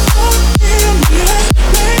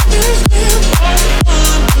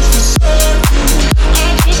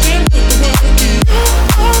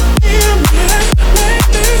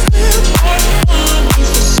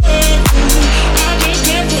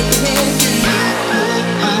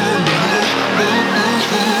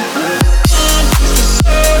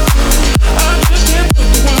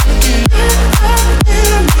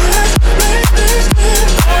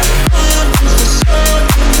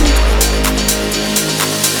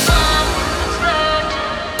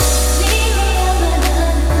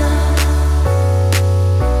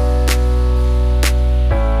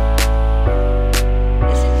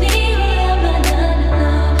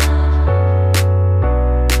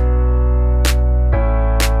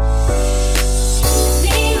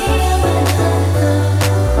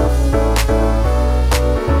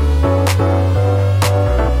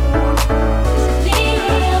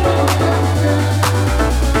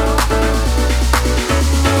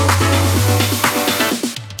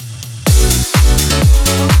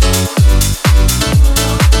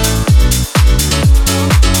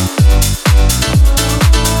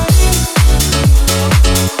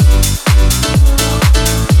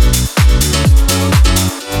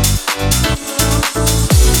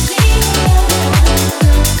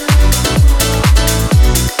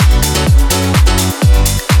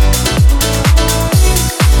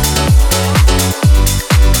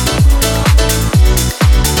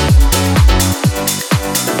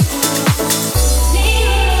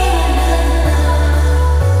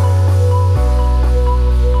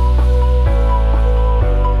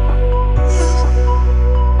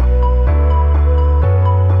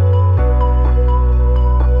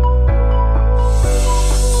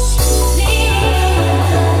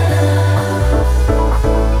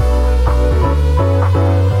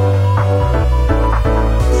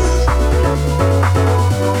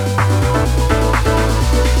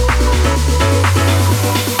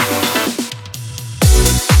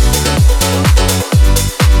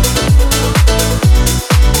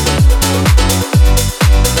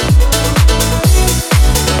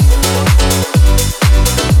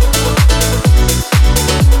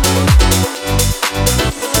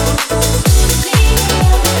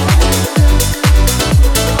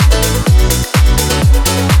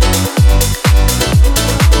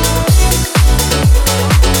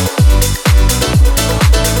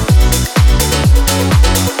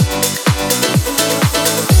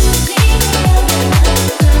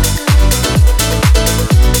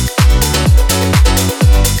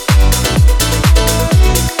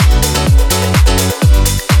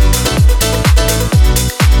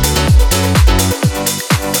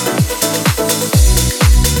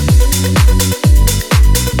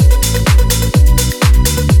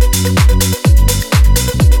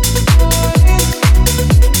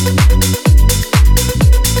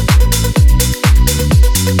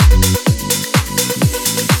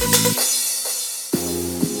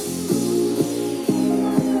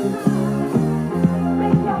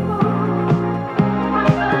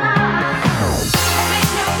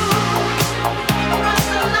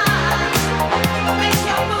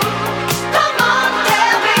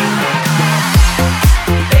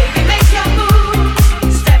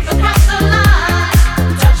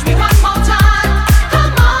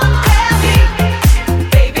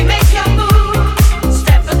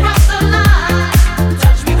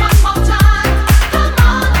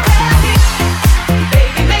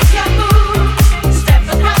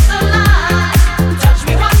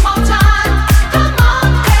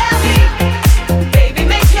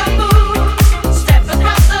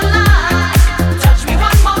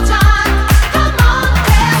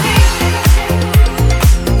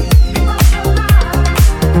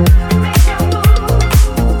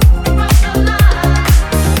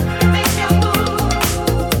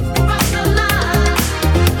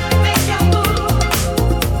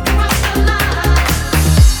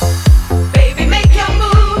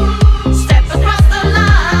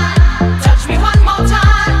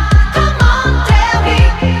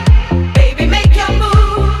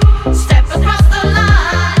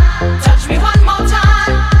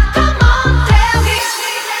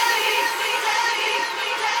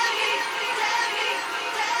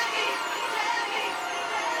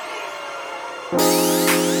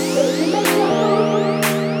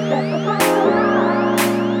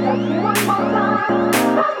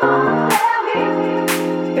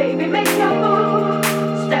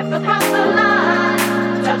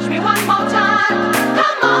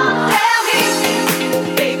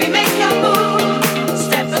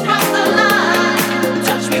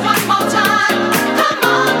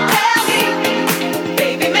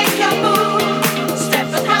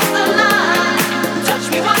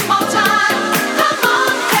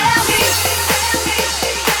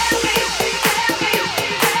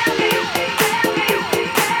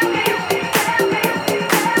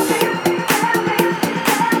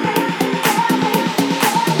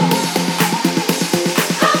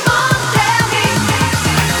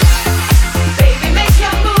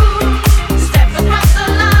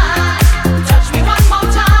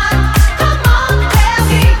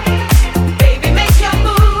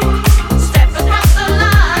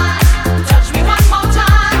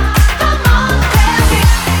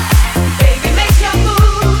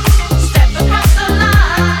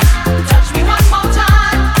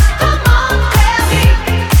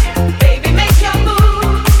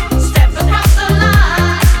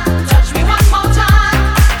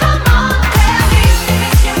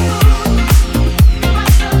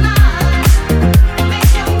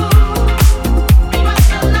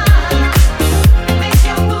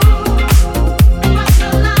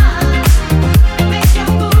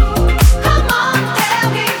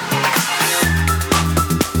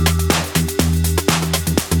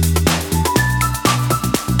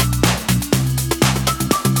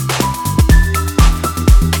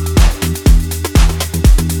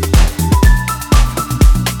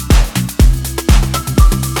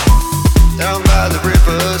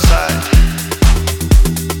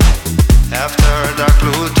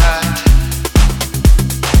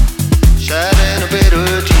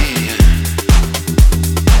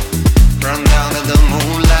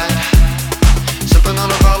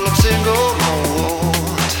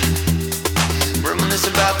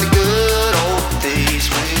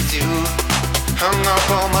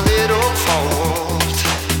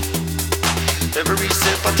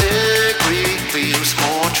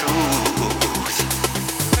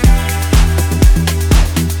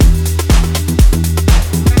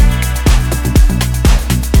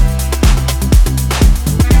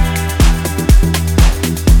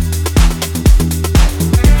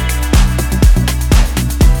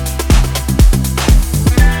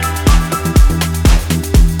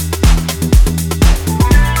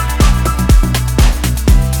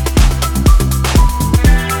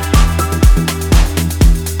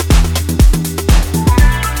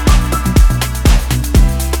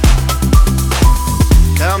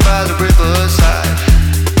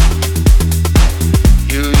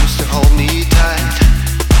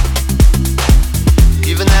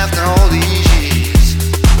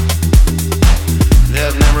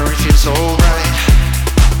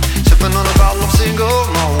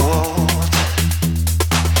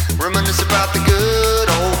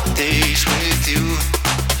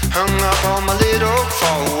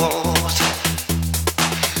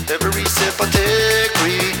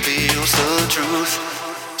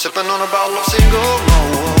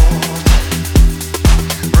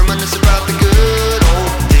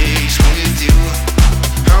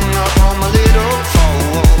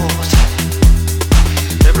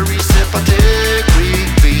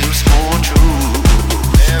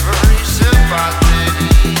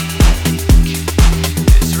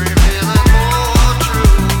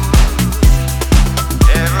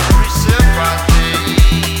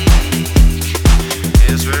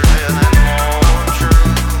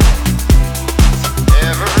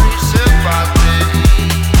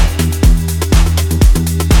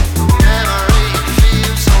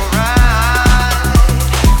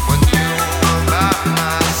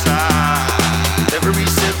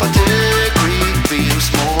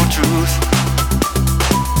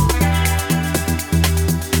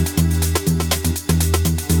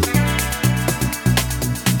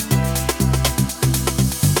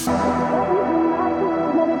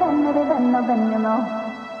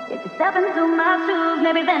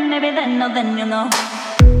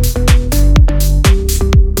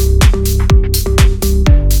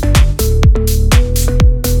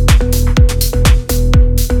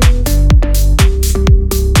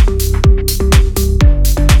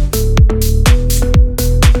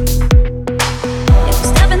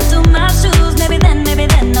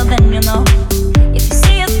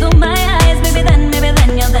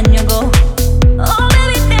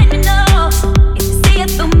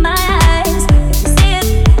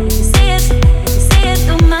 See it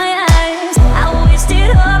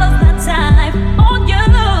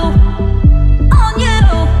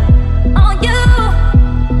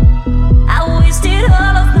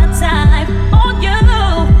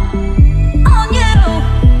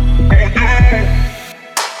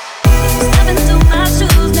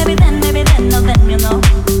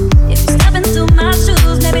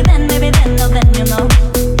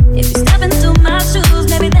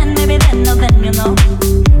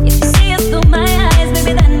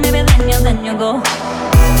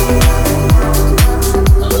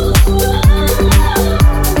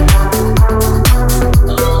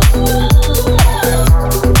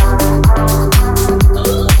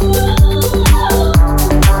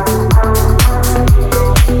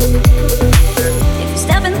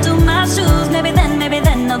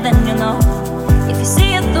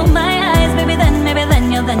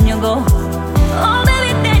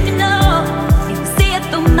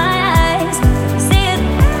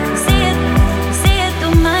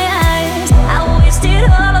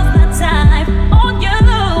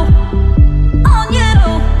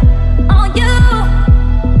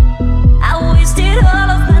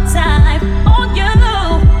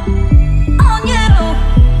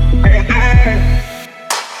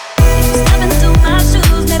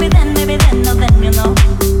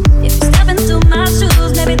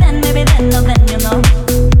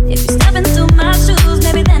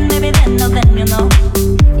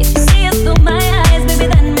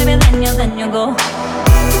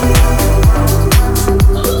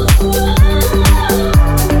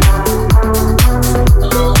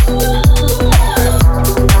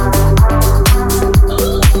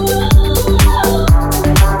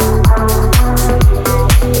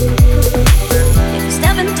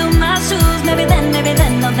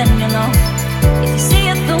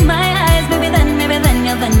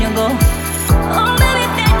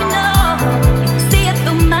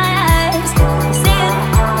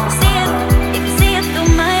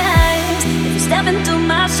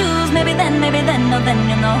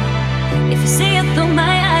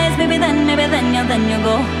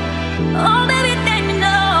Oh baby, then you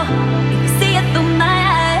know. If you see it through my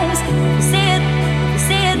eyes, if you see it, if you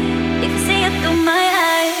see it, if you see it through my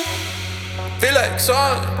eyes. Feel like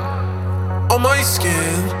sun on my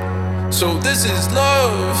skin. So this is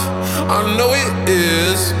love, I know it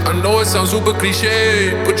is. I know it sounds super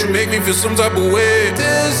cliche, but you make me feel some type of way.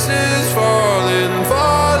 This is falling,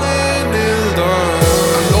 falling in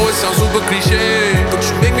love. I know it sounds super cliche, but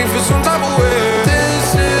you make me feel some type of way.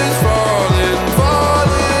 This is falling,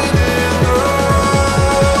 falling in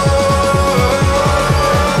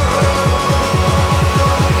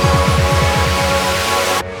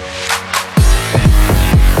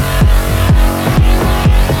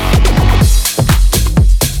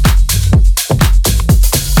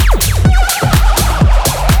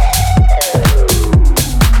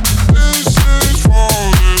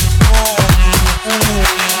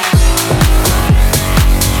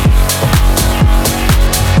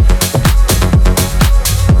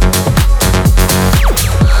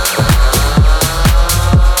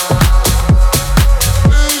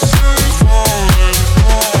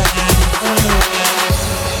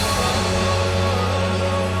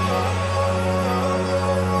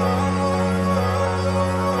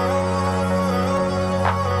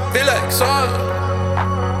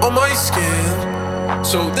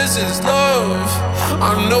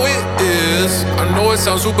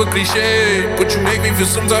sounds super cliche, but you make me feel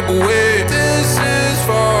some type of way. This is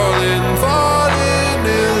falling, falling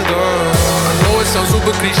in love. I know it sounds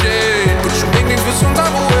super cliche, but you make me feel some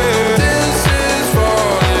type of way. This is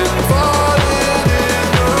falling, falling in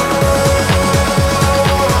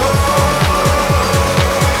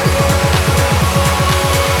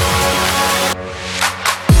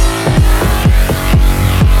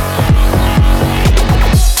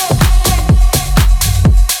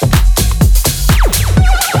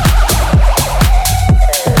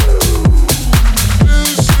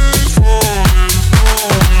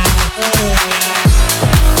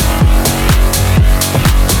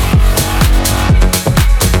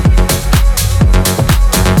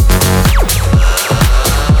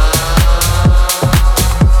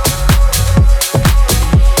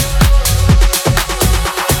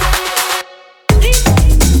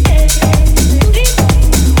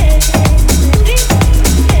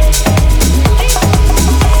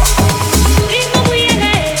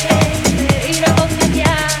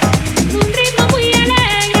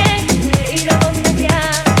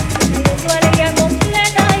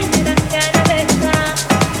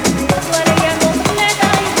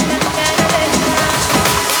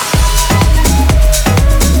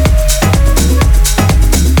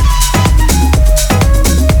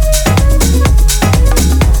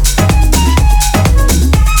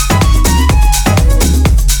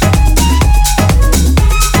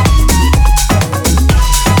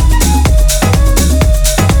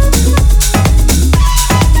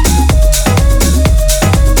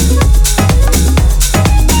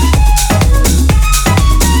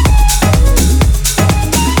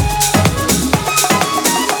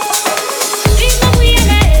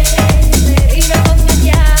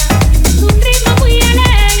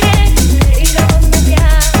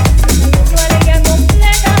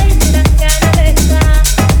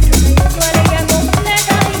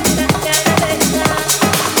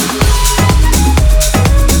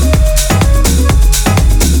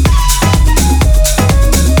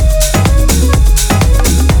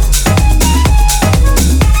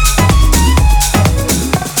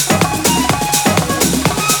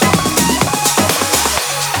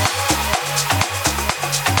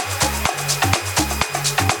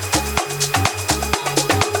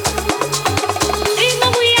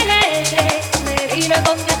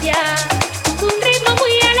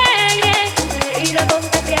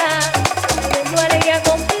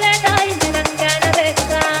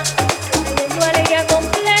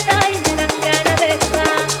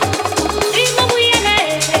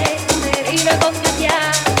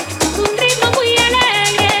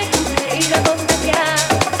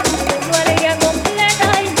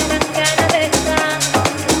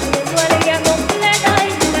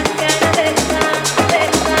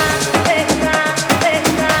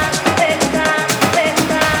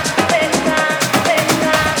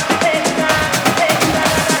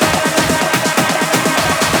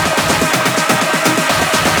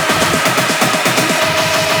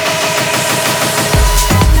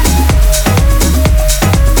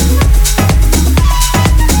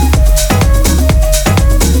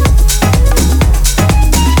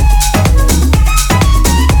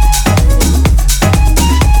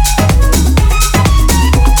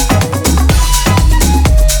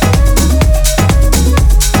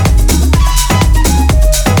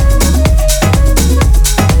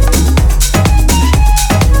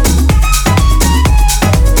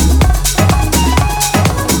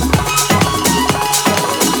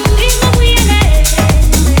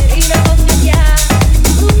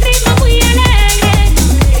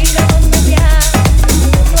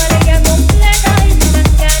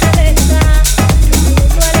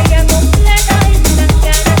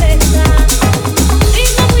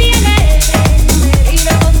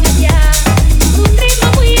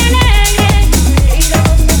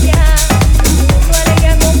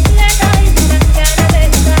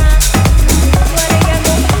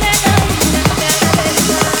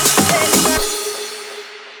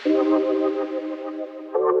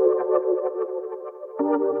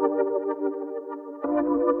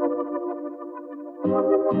Let's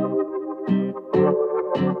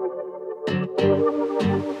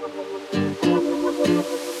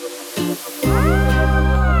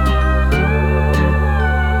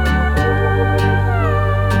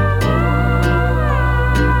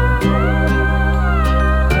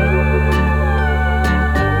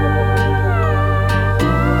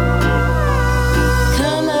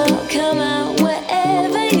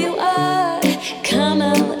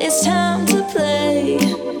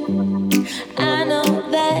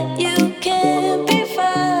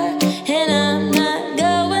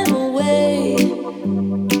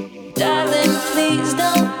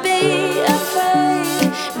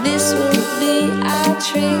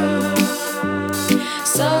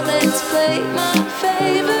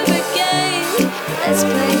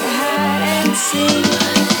play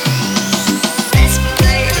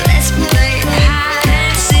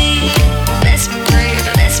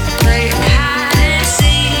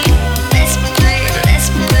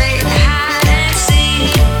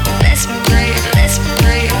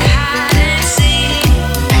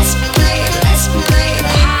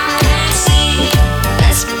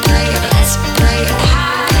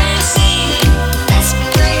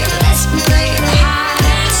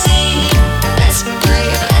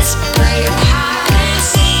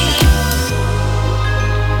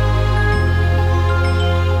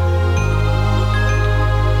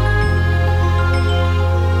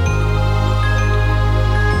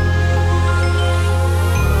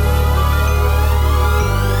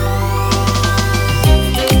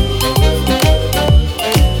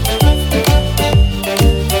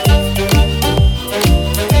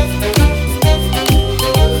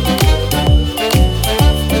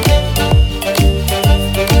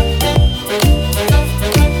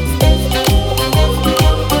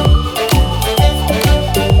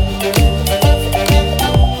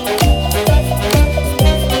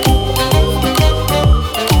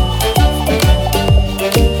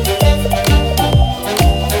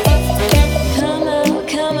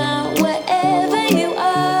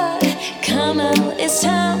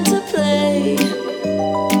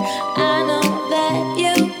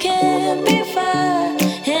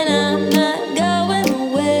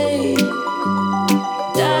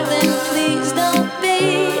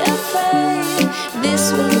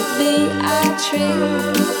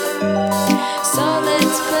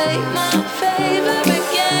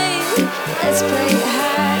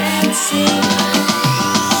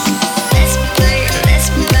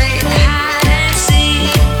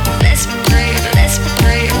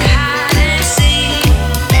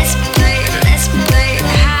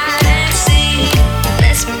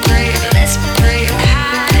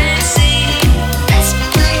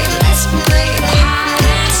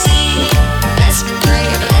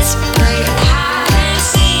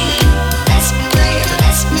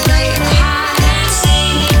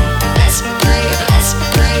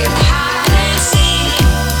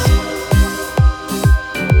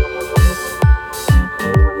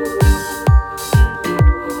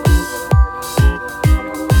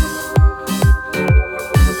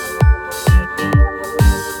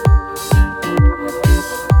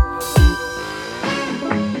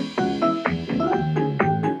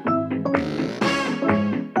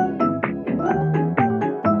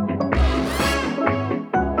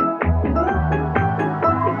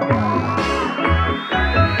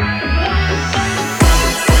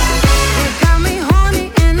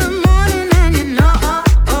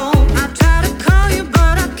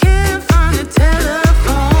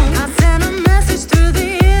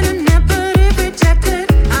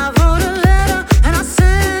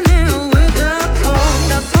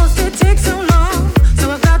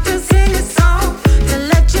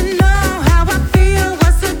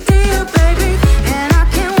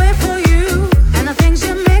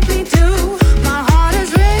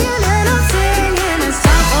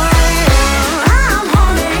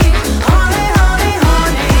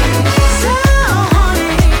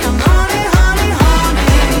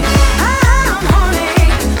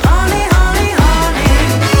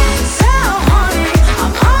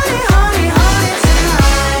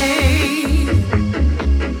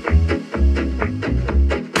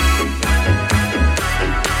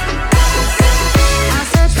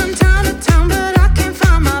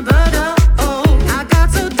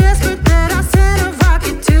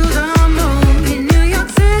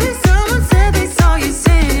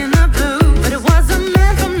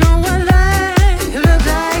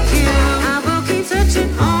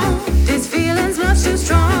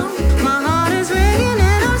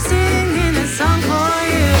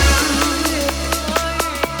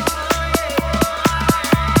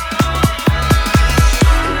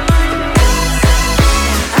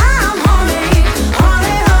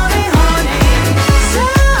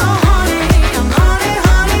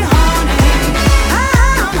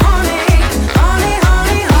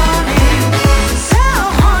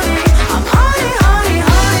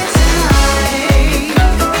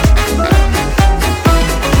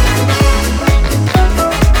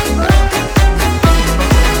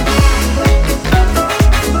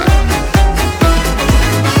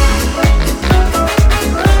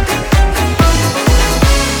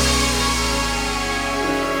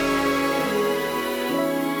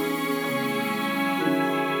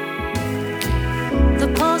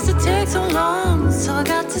I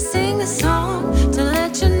got to sing this song to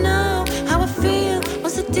let you know how I feel.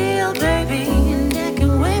 What's the deal, baby? And I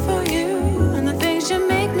can wait for you and the things you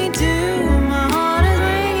make me do. My heart is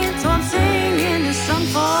ringing, so I'm singing this song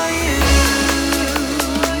for you.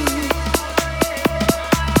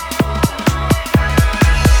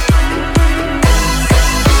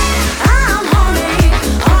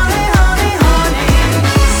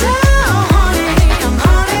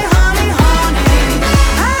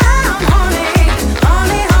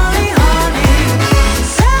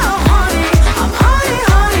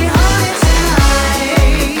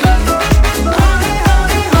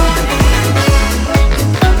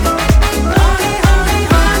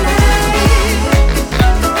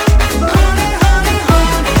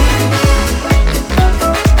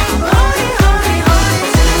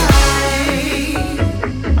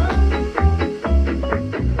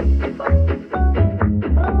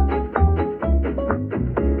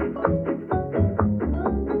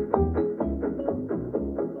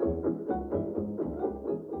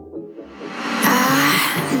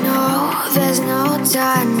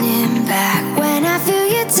 Turning back when I feel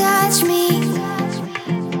you touch me.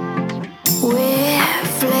 We're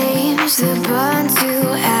flames that burn to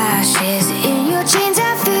ashes. In your chains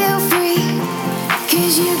I feel free.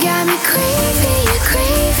 'Cause you got me craving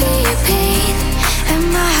your pain. And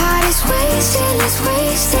my heart is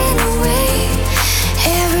wasting away.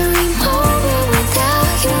 Every moment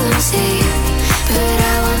without you I'm safe. But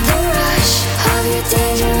I want the rush of your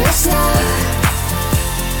dangerous love.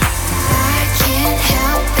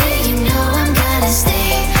 Help it, you know I'm gonna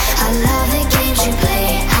stay. I love the games you play,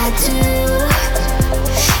 I do.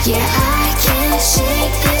 Yeah, I can't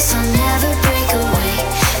shake this, I'll never break away.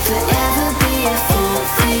 Forever be a fool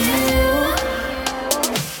for you.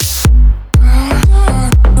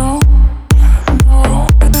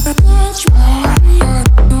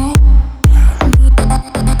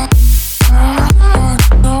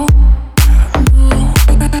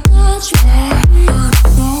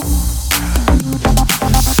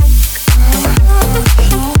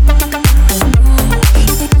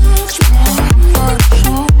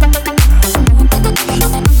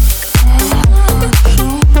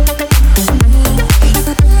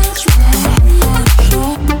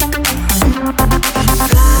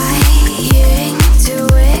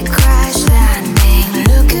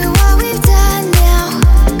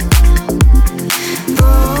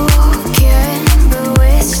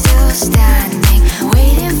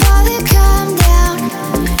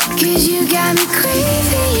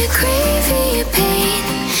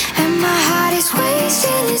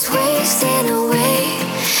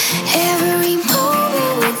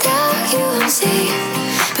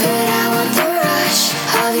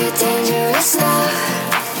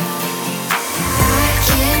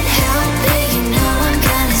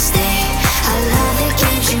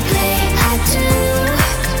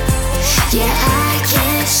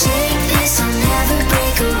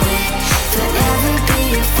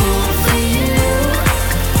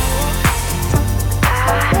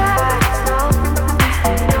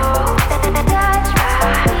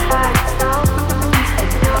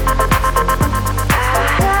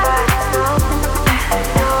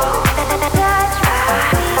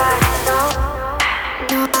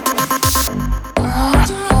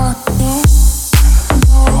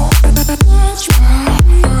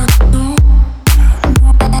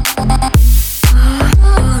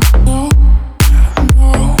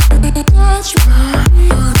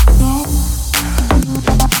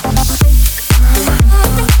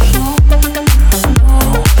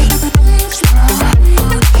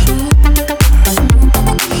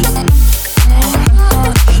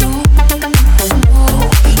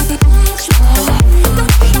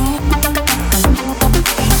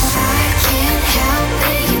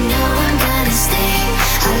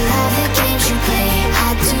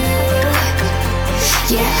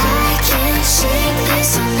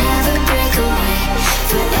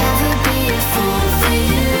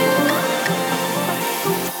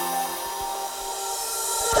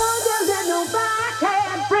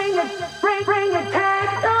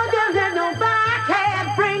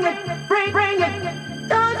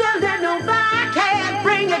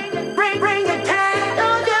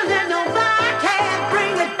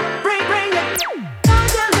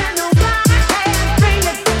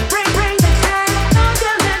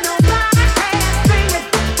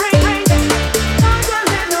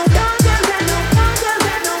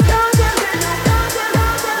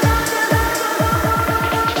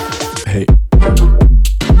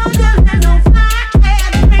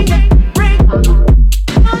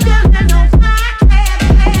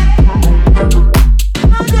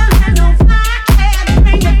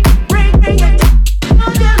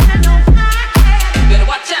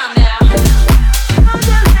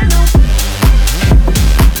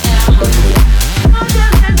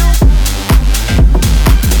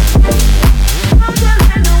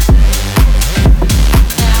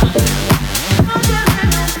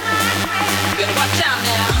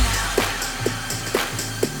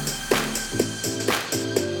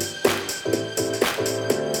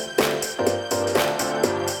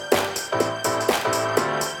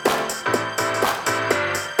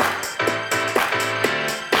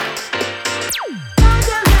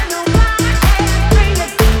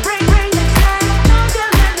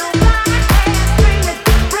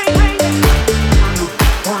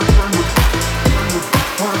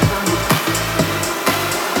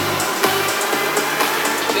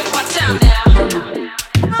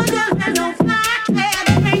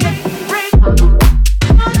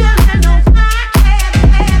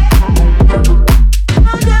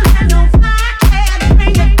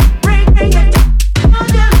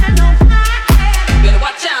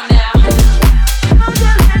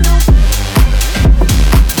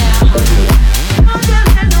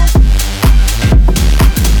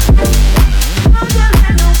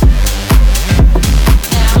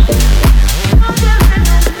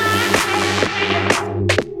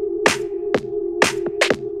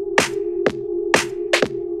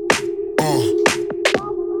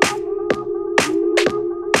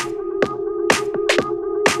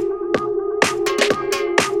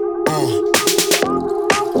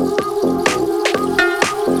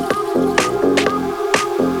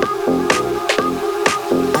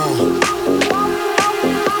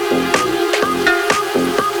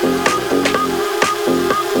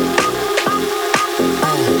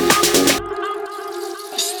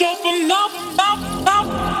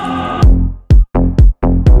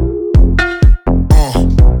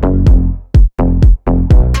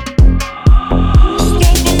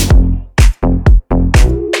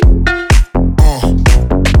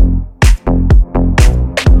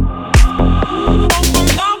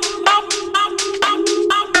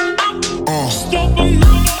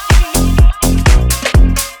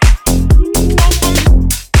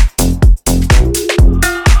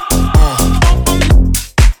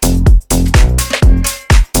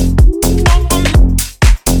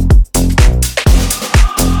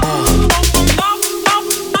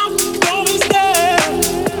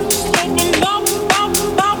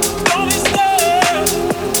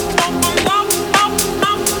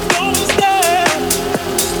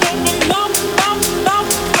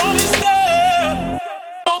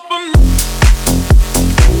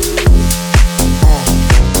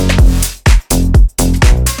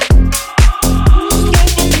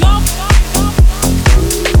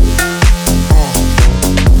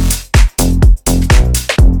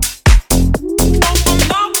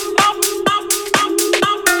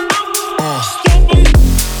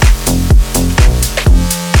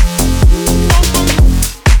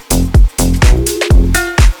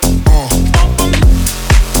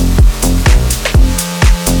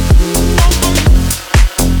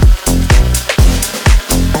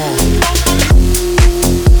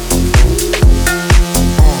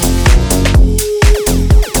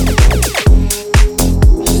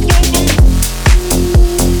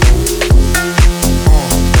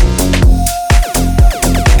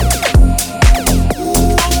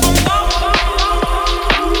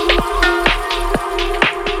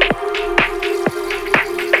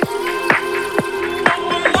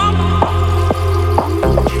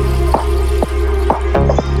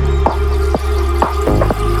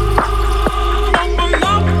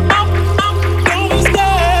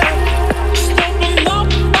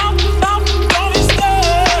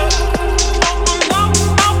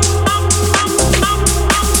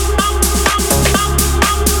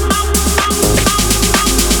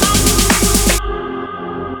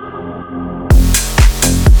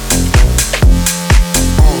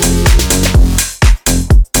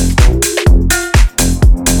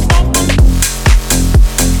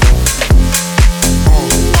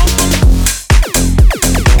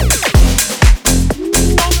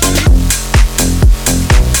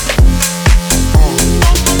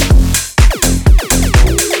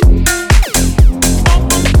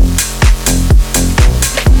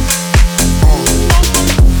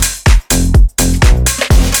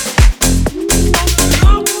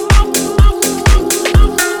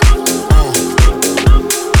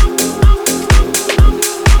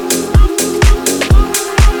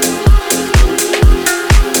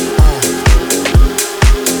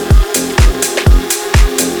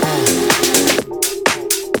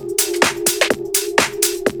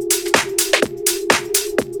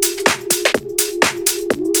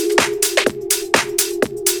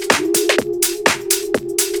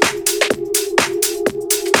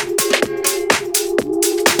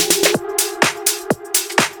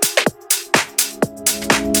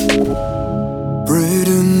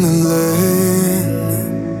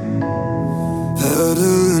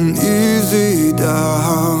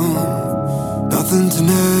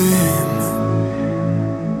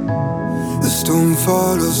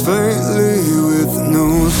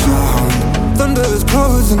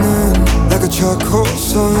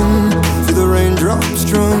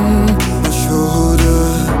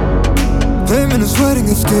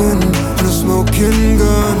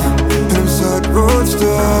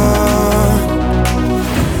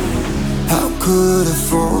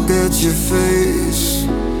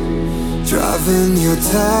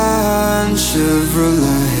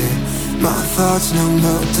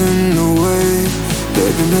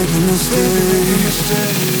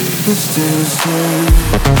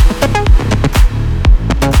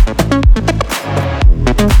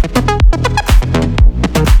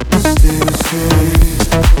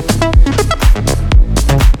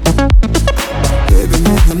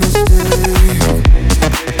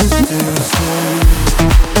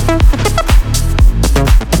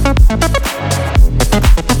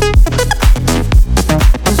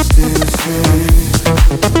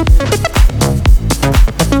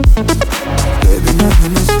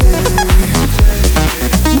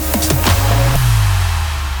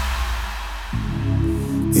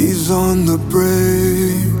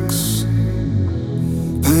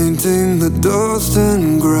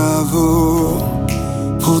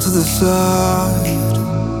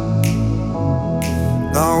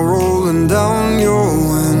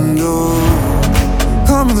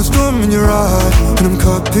 Come with the storm in your eye, and I'm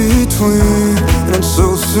caught between, and it's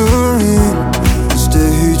so serene. This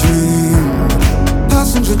daydream.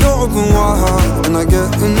 Passenger door open wide, and I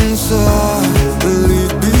get inside and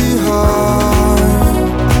leave behind.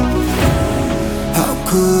 How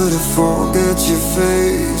could I forget your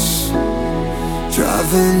face?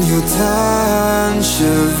 Driving your tan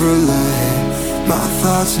Chevrolet, my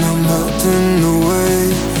thoughts now melting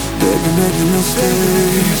away. Baby, make me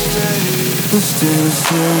stay.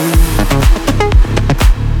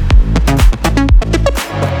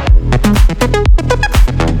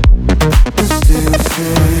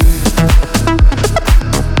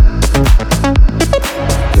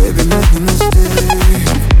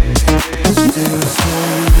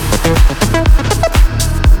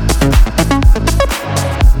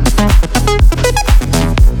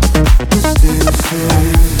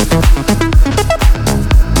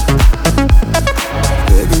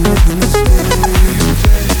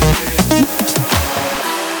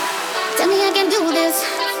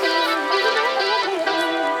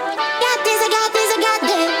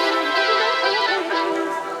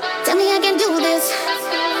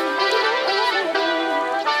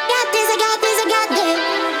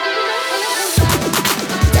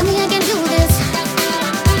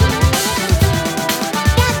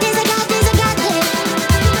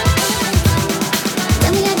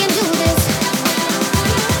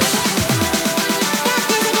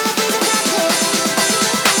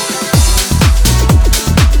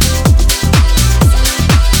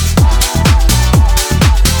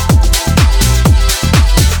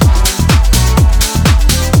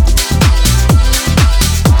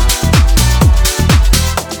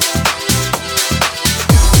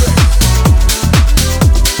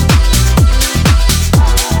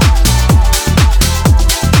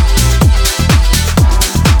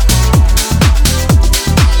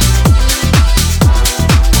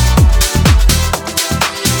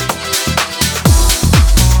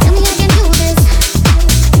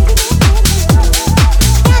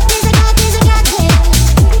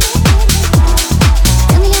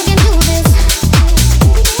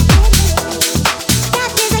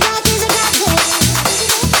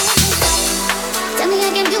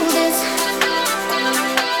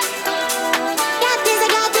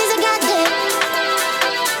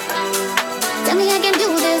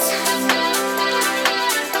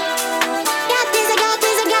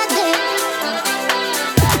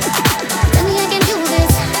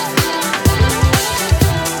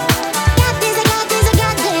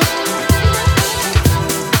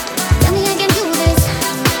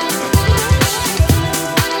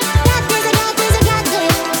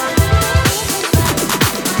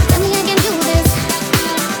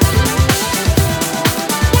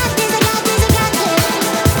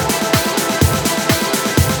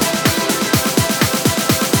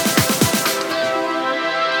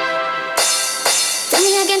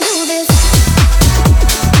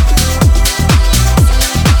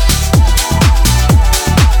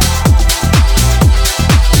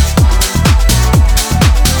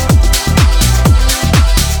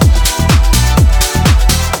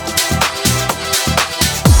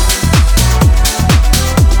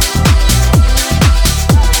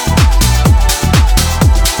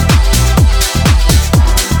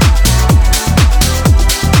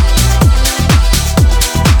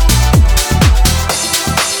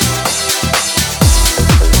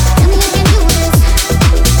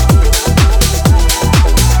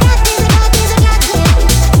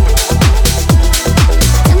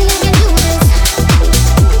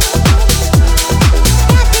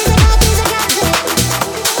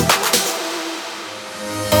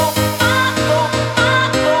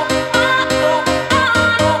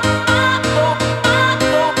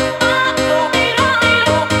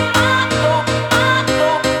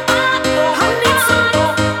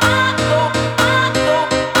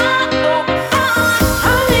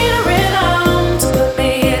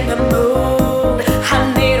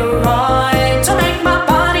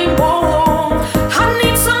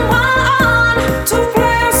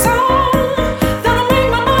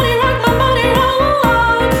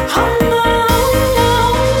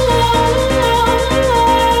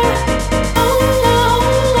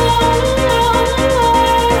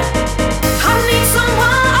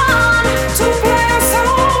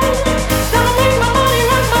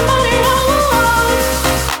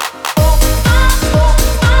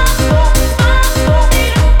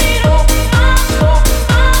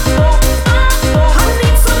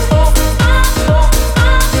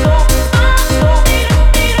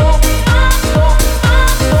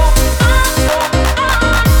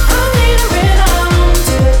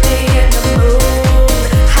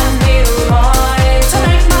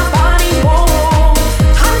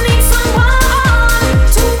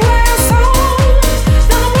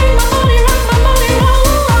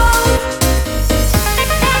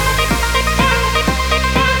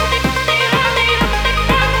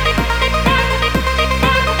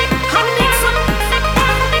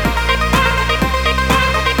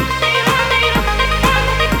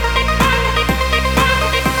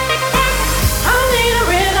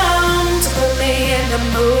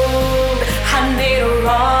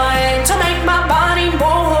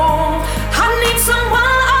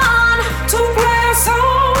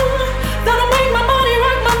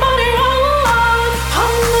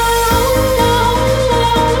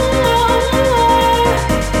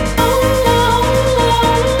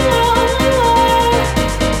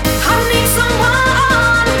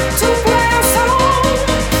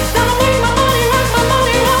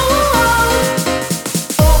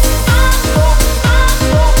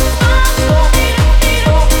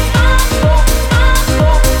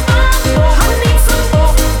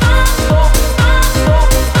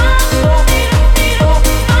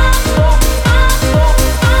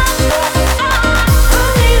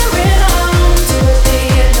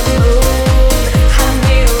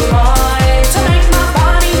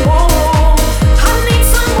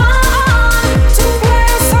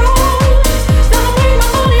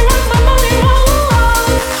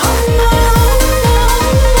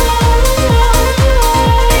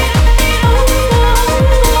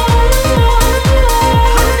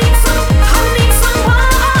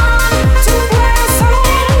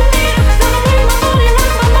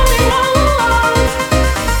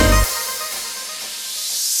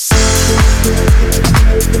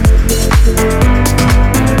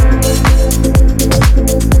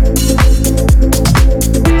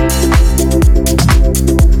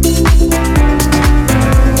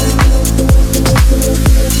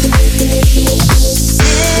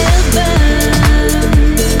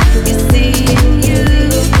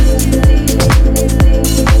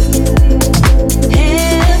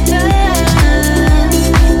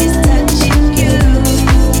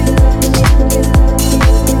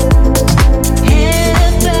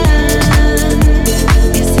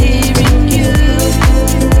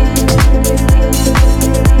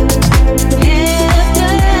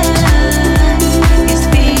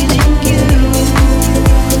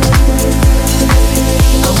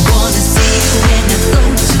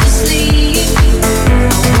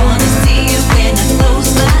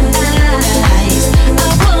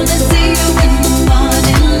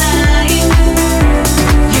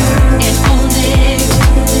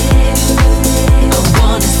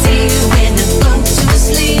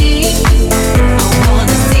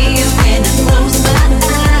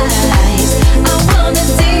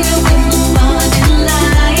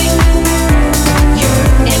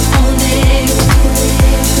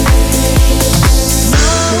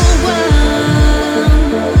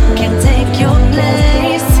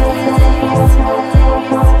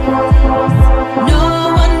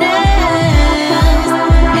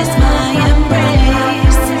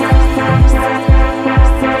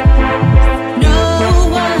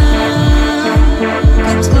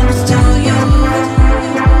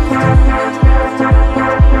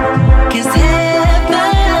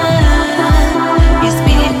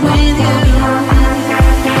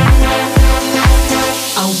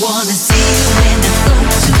 wanna see you when I go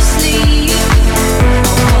to sleep.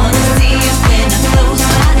 I wanna see you when I close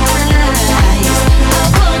my eyes. I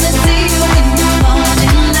wanna see you in the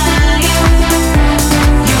morning light.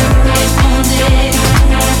 You and only.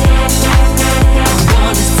 I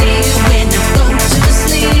wanna see you when I go to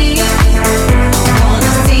sleep. I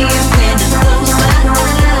wanna see you when I close my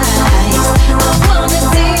eyes. I wanna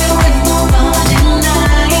see you in the morning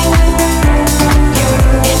light. You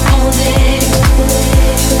and only.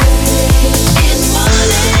 In the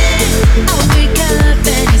morning, I wake up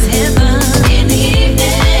and it's heaven. In the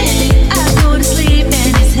evening, I go to sleep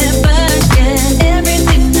and it's heaven. Yeah,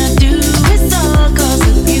 everything I do is all 'cause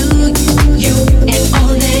of you, you and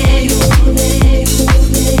only you.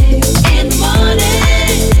 In the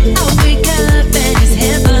morning, I wake up and it's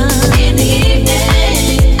heaven. In the evening,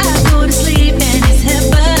 I go to sleep and it's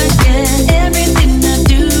heaven. Yeah, everything I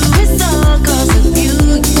do is all 'cause of you,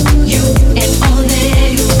 you and only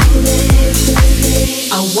you.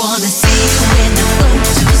 I wanna see you when I go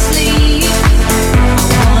to sleep. I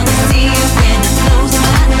wanna see you when I close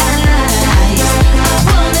my eyes. I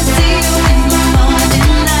wanna see you in the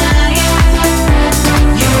morning light.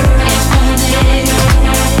 You and only you.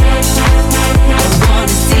 I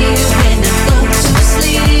wanna see you when I go to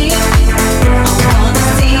sleep. I wanna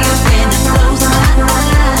see you when I close my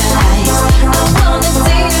eyes. I wanna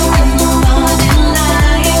see you in the morning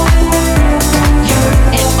light. You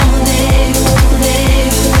and only you.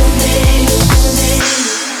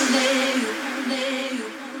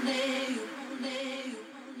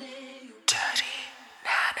 Dutty,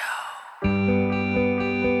 Nano.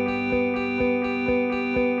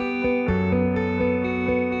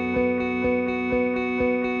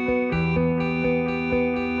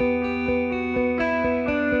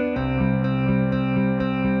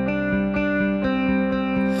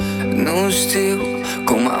 Nu știu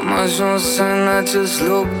cum am ajuns în acest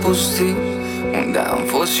loc pustiu, unde am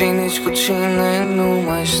fost și nici cu cine nu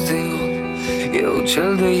mai știu. Eu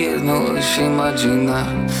cel de ieri nu își imagina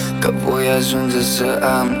că voi ajunge să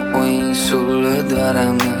am o insulă doar a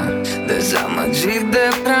mea. Dezamăgit de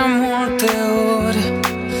prea multe ori,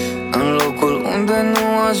 în locul unde nu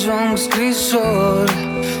ajung scrisor.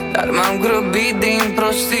 Dar m-am grăbit din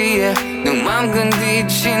prostie, nu m-am gândit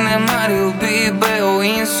cine m-ar iubi pe o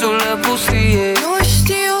insulă pustie. Nu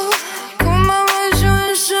știu cum am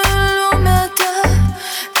ajuns în lumea ta,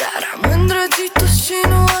 dar am îndrăgit-o și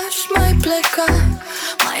nu aș mai pleca.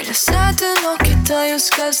 M-ai lăsat în ochii tăi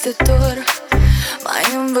uscați de dor, m-ai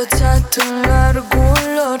învățat în largul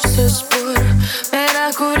lor să zbor. Mi-era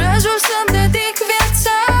curajul să-mi dedic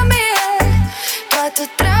viața mie, toată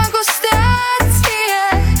dragostea ție,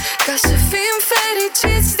 ca să fim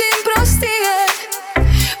fericiți din prostie,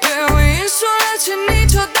 pe o insulă ce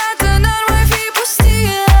niciodată n-ar mai fi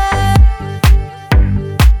pustie.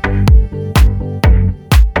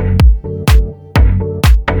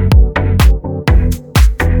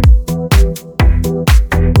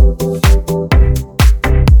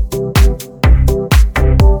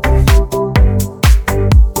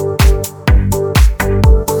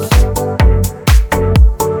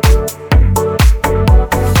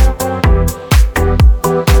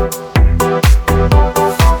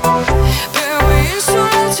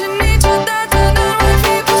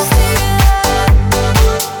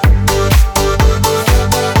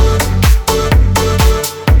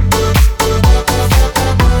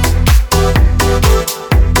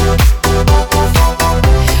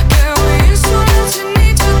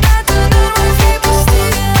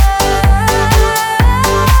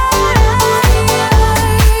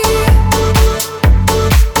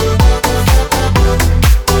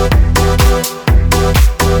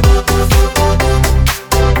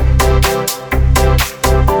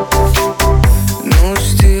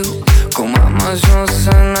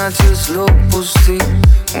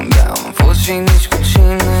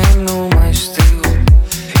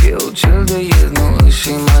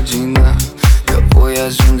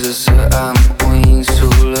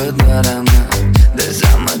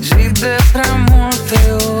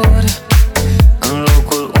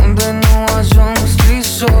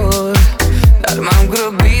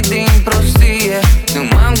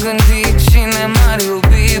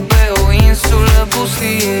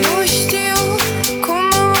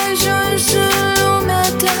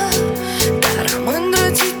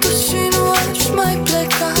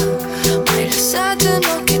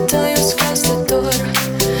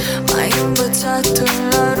 În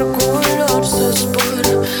largul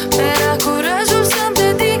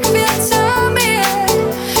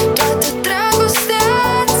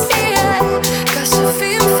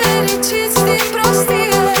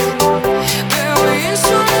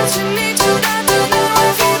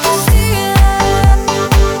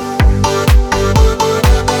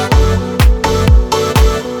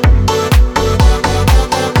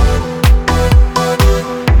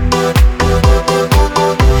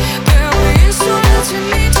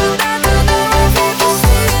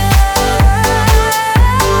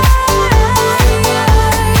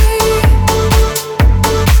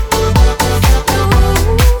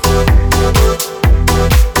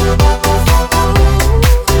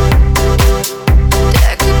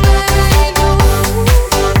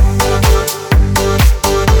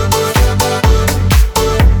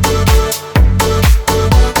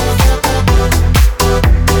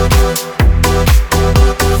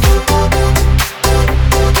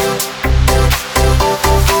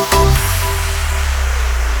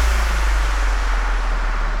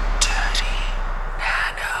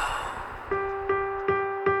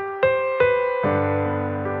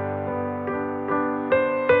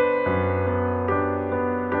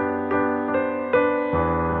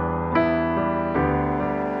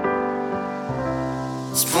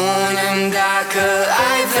Spune-mi dacă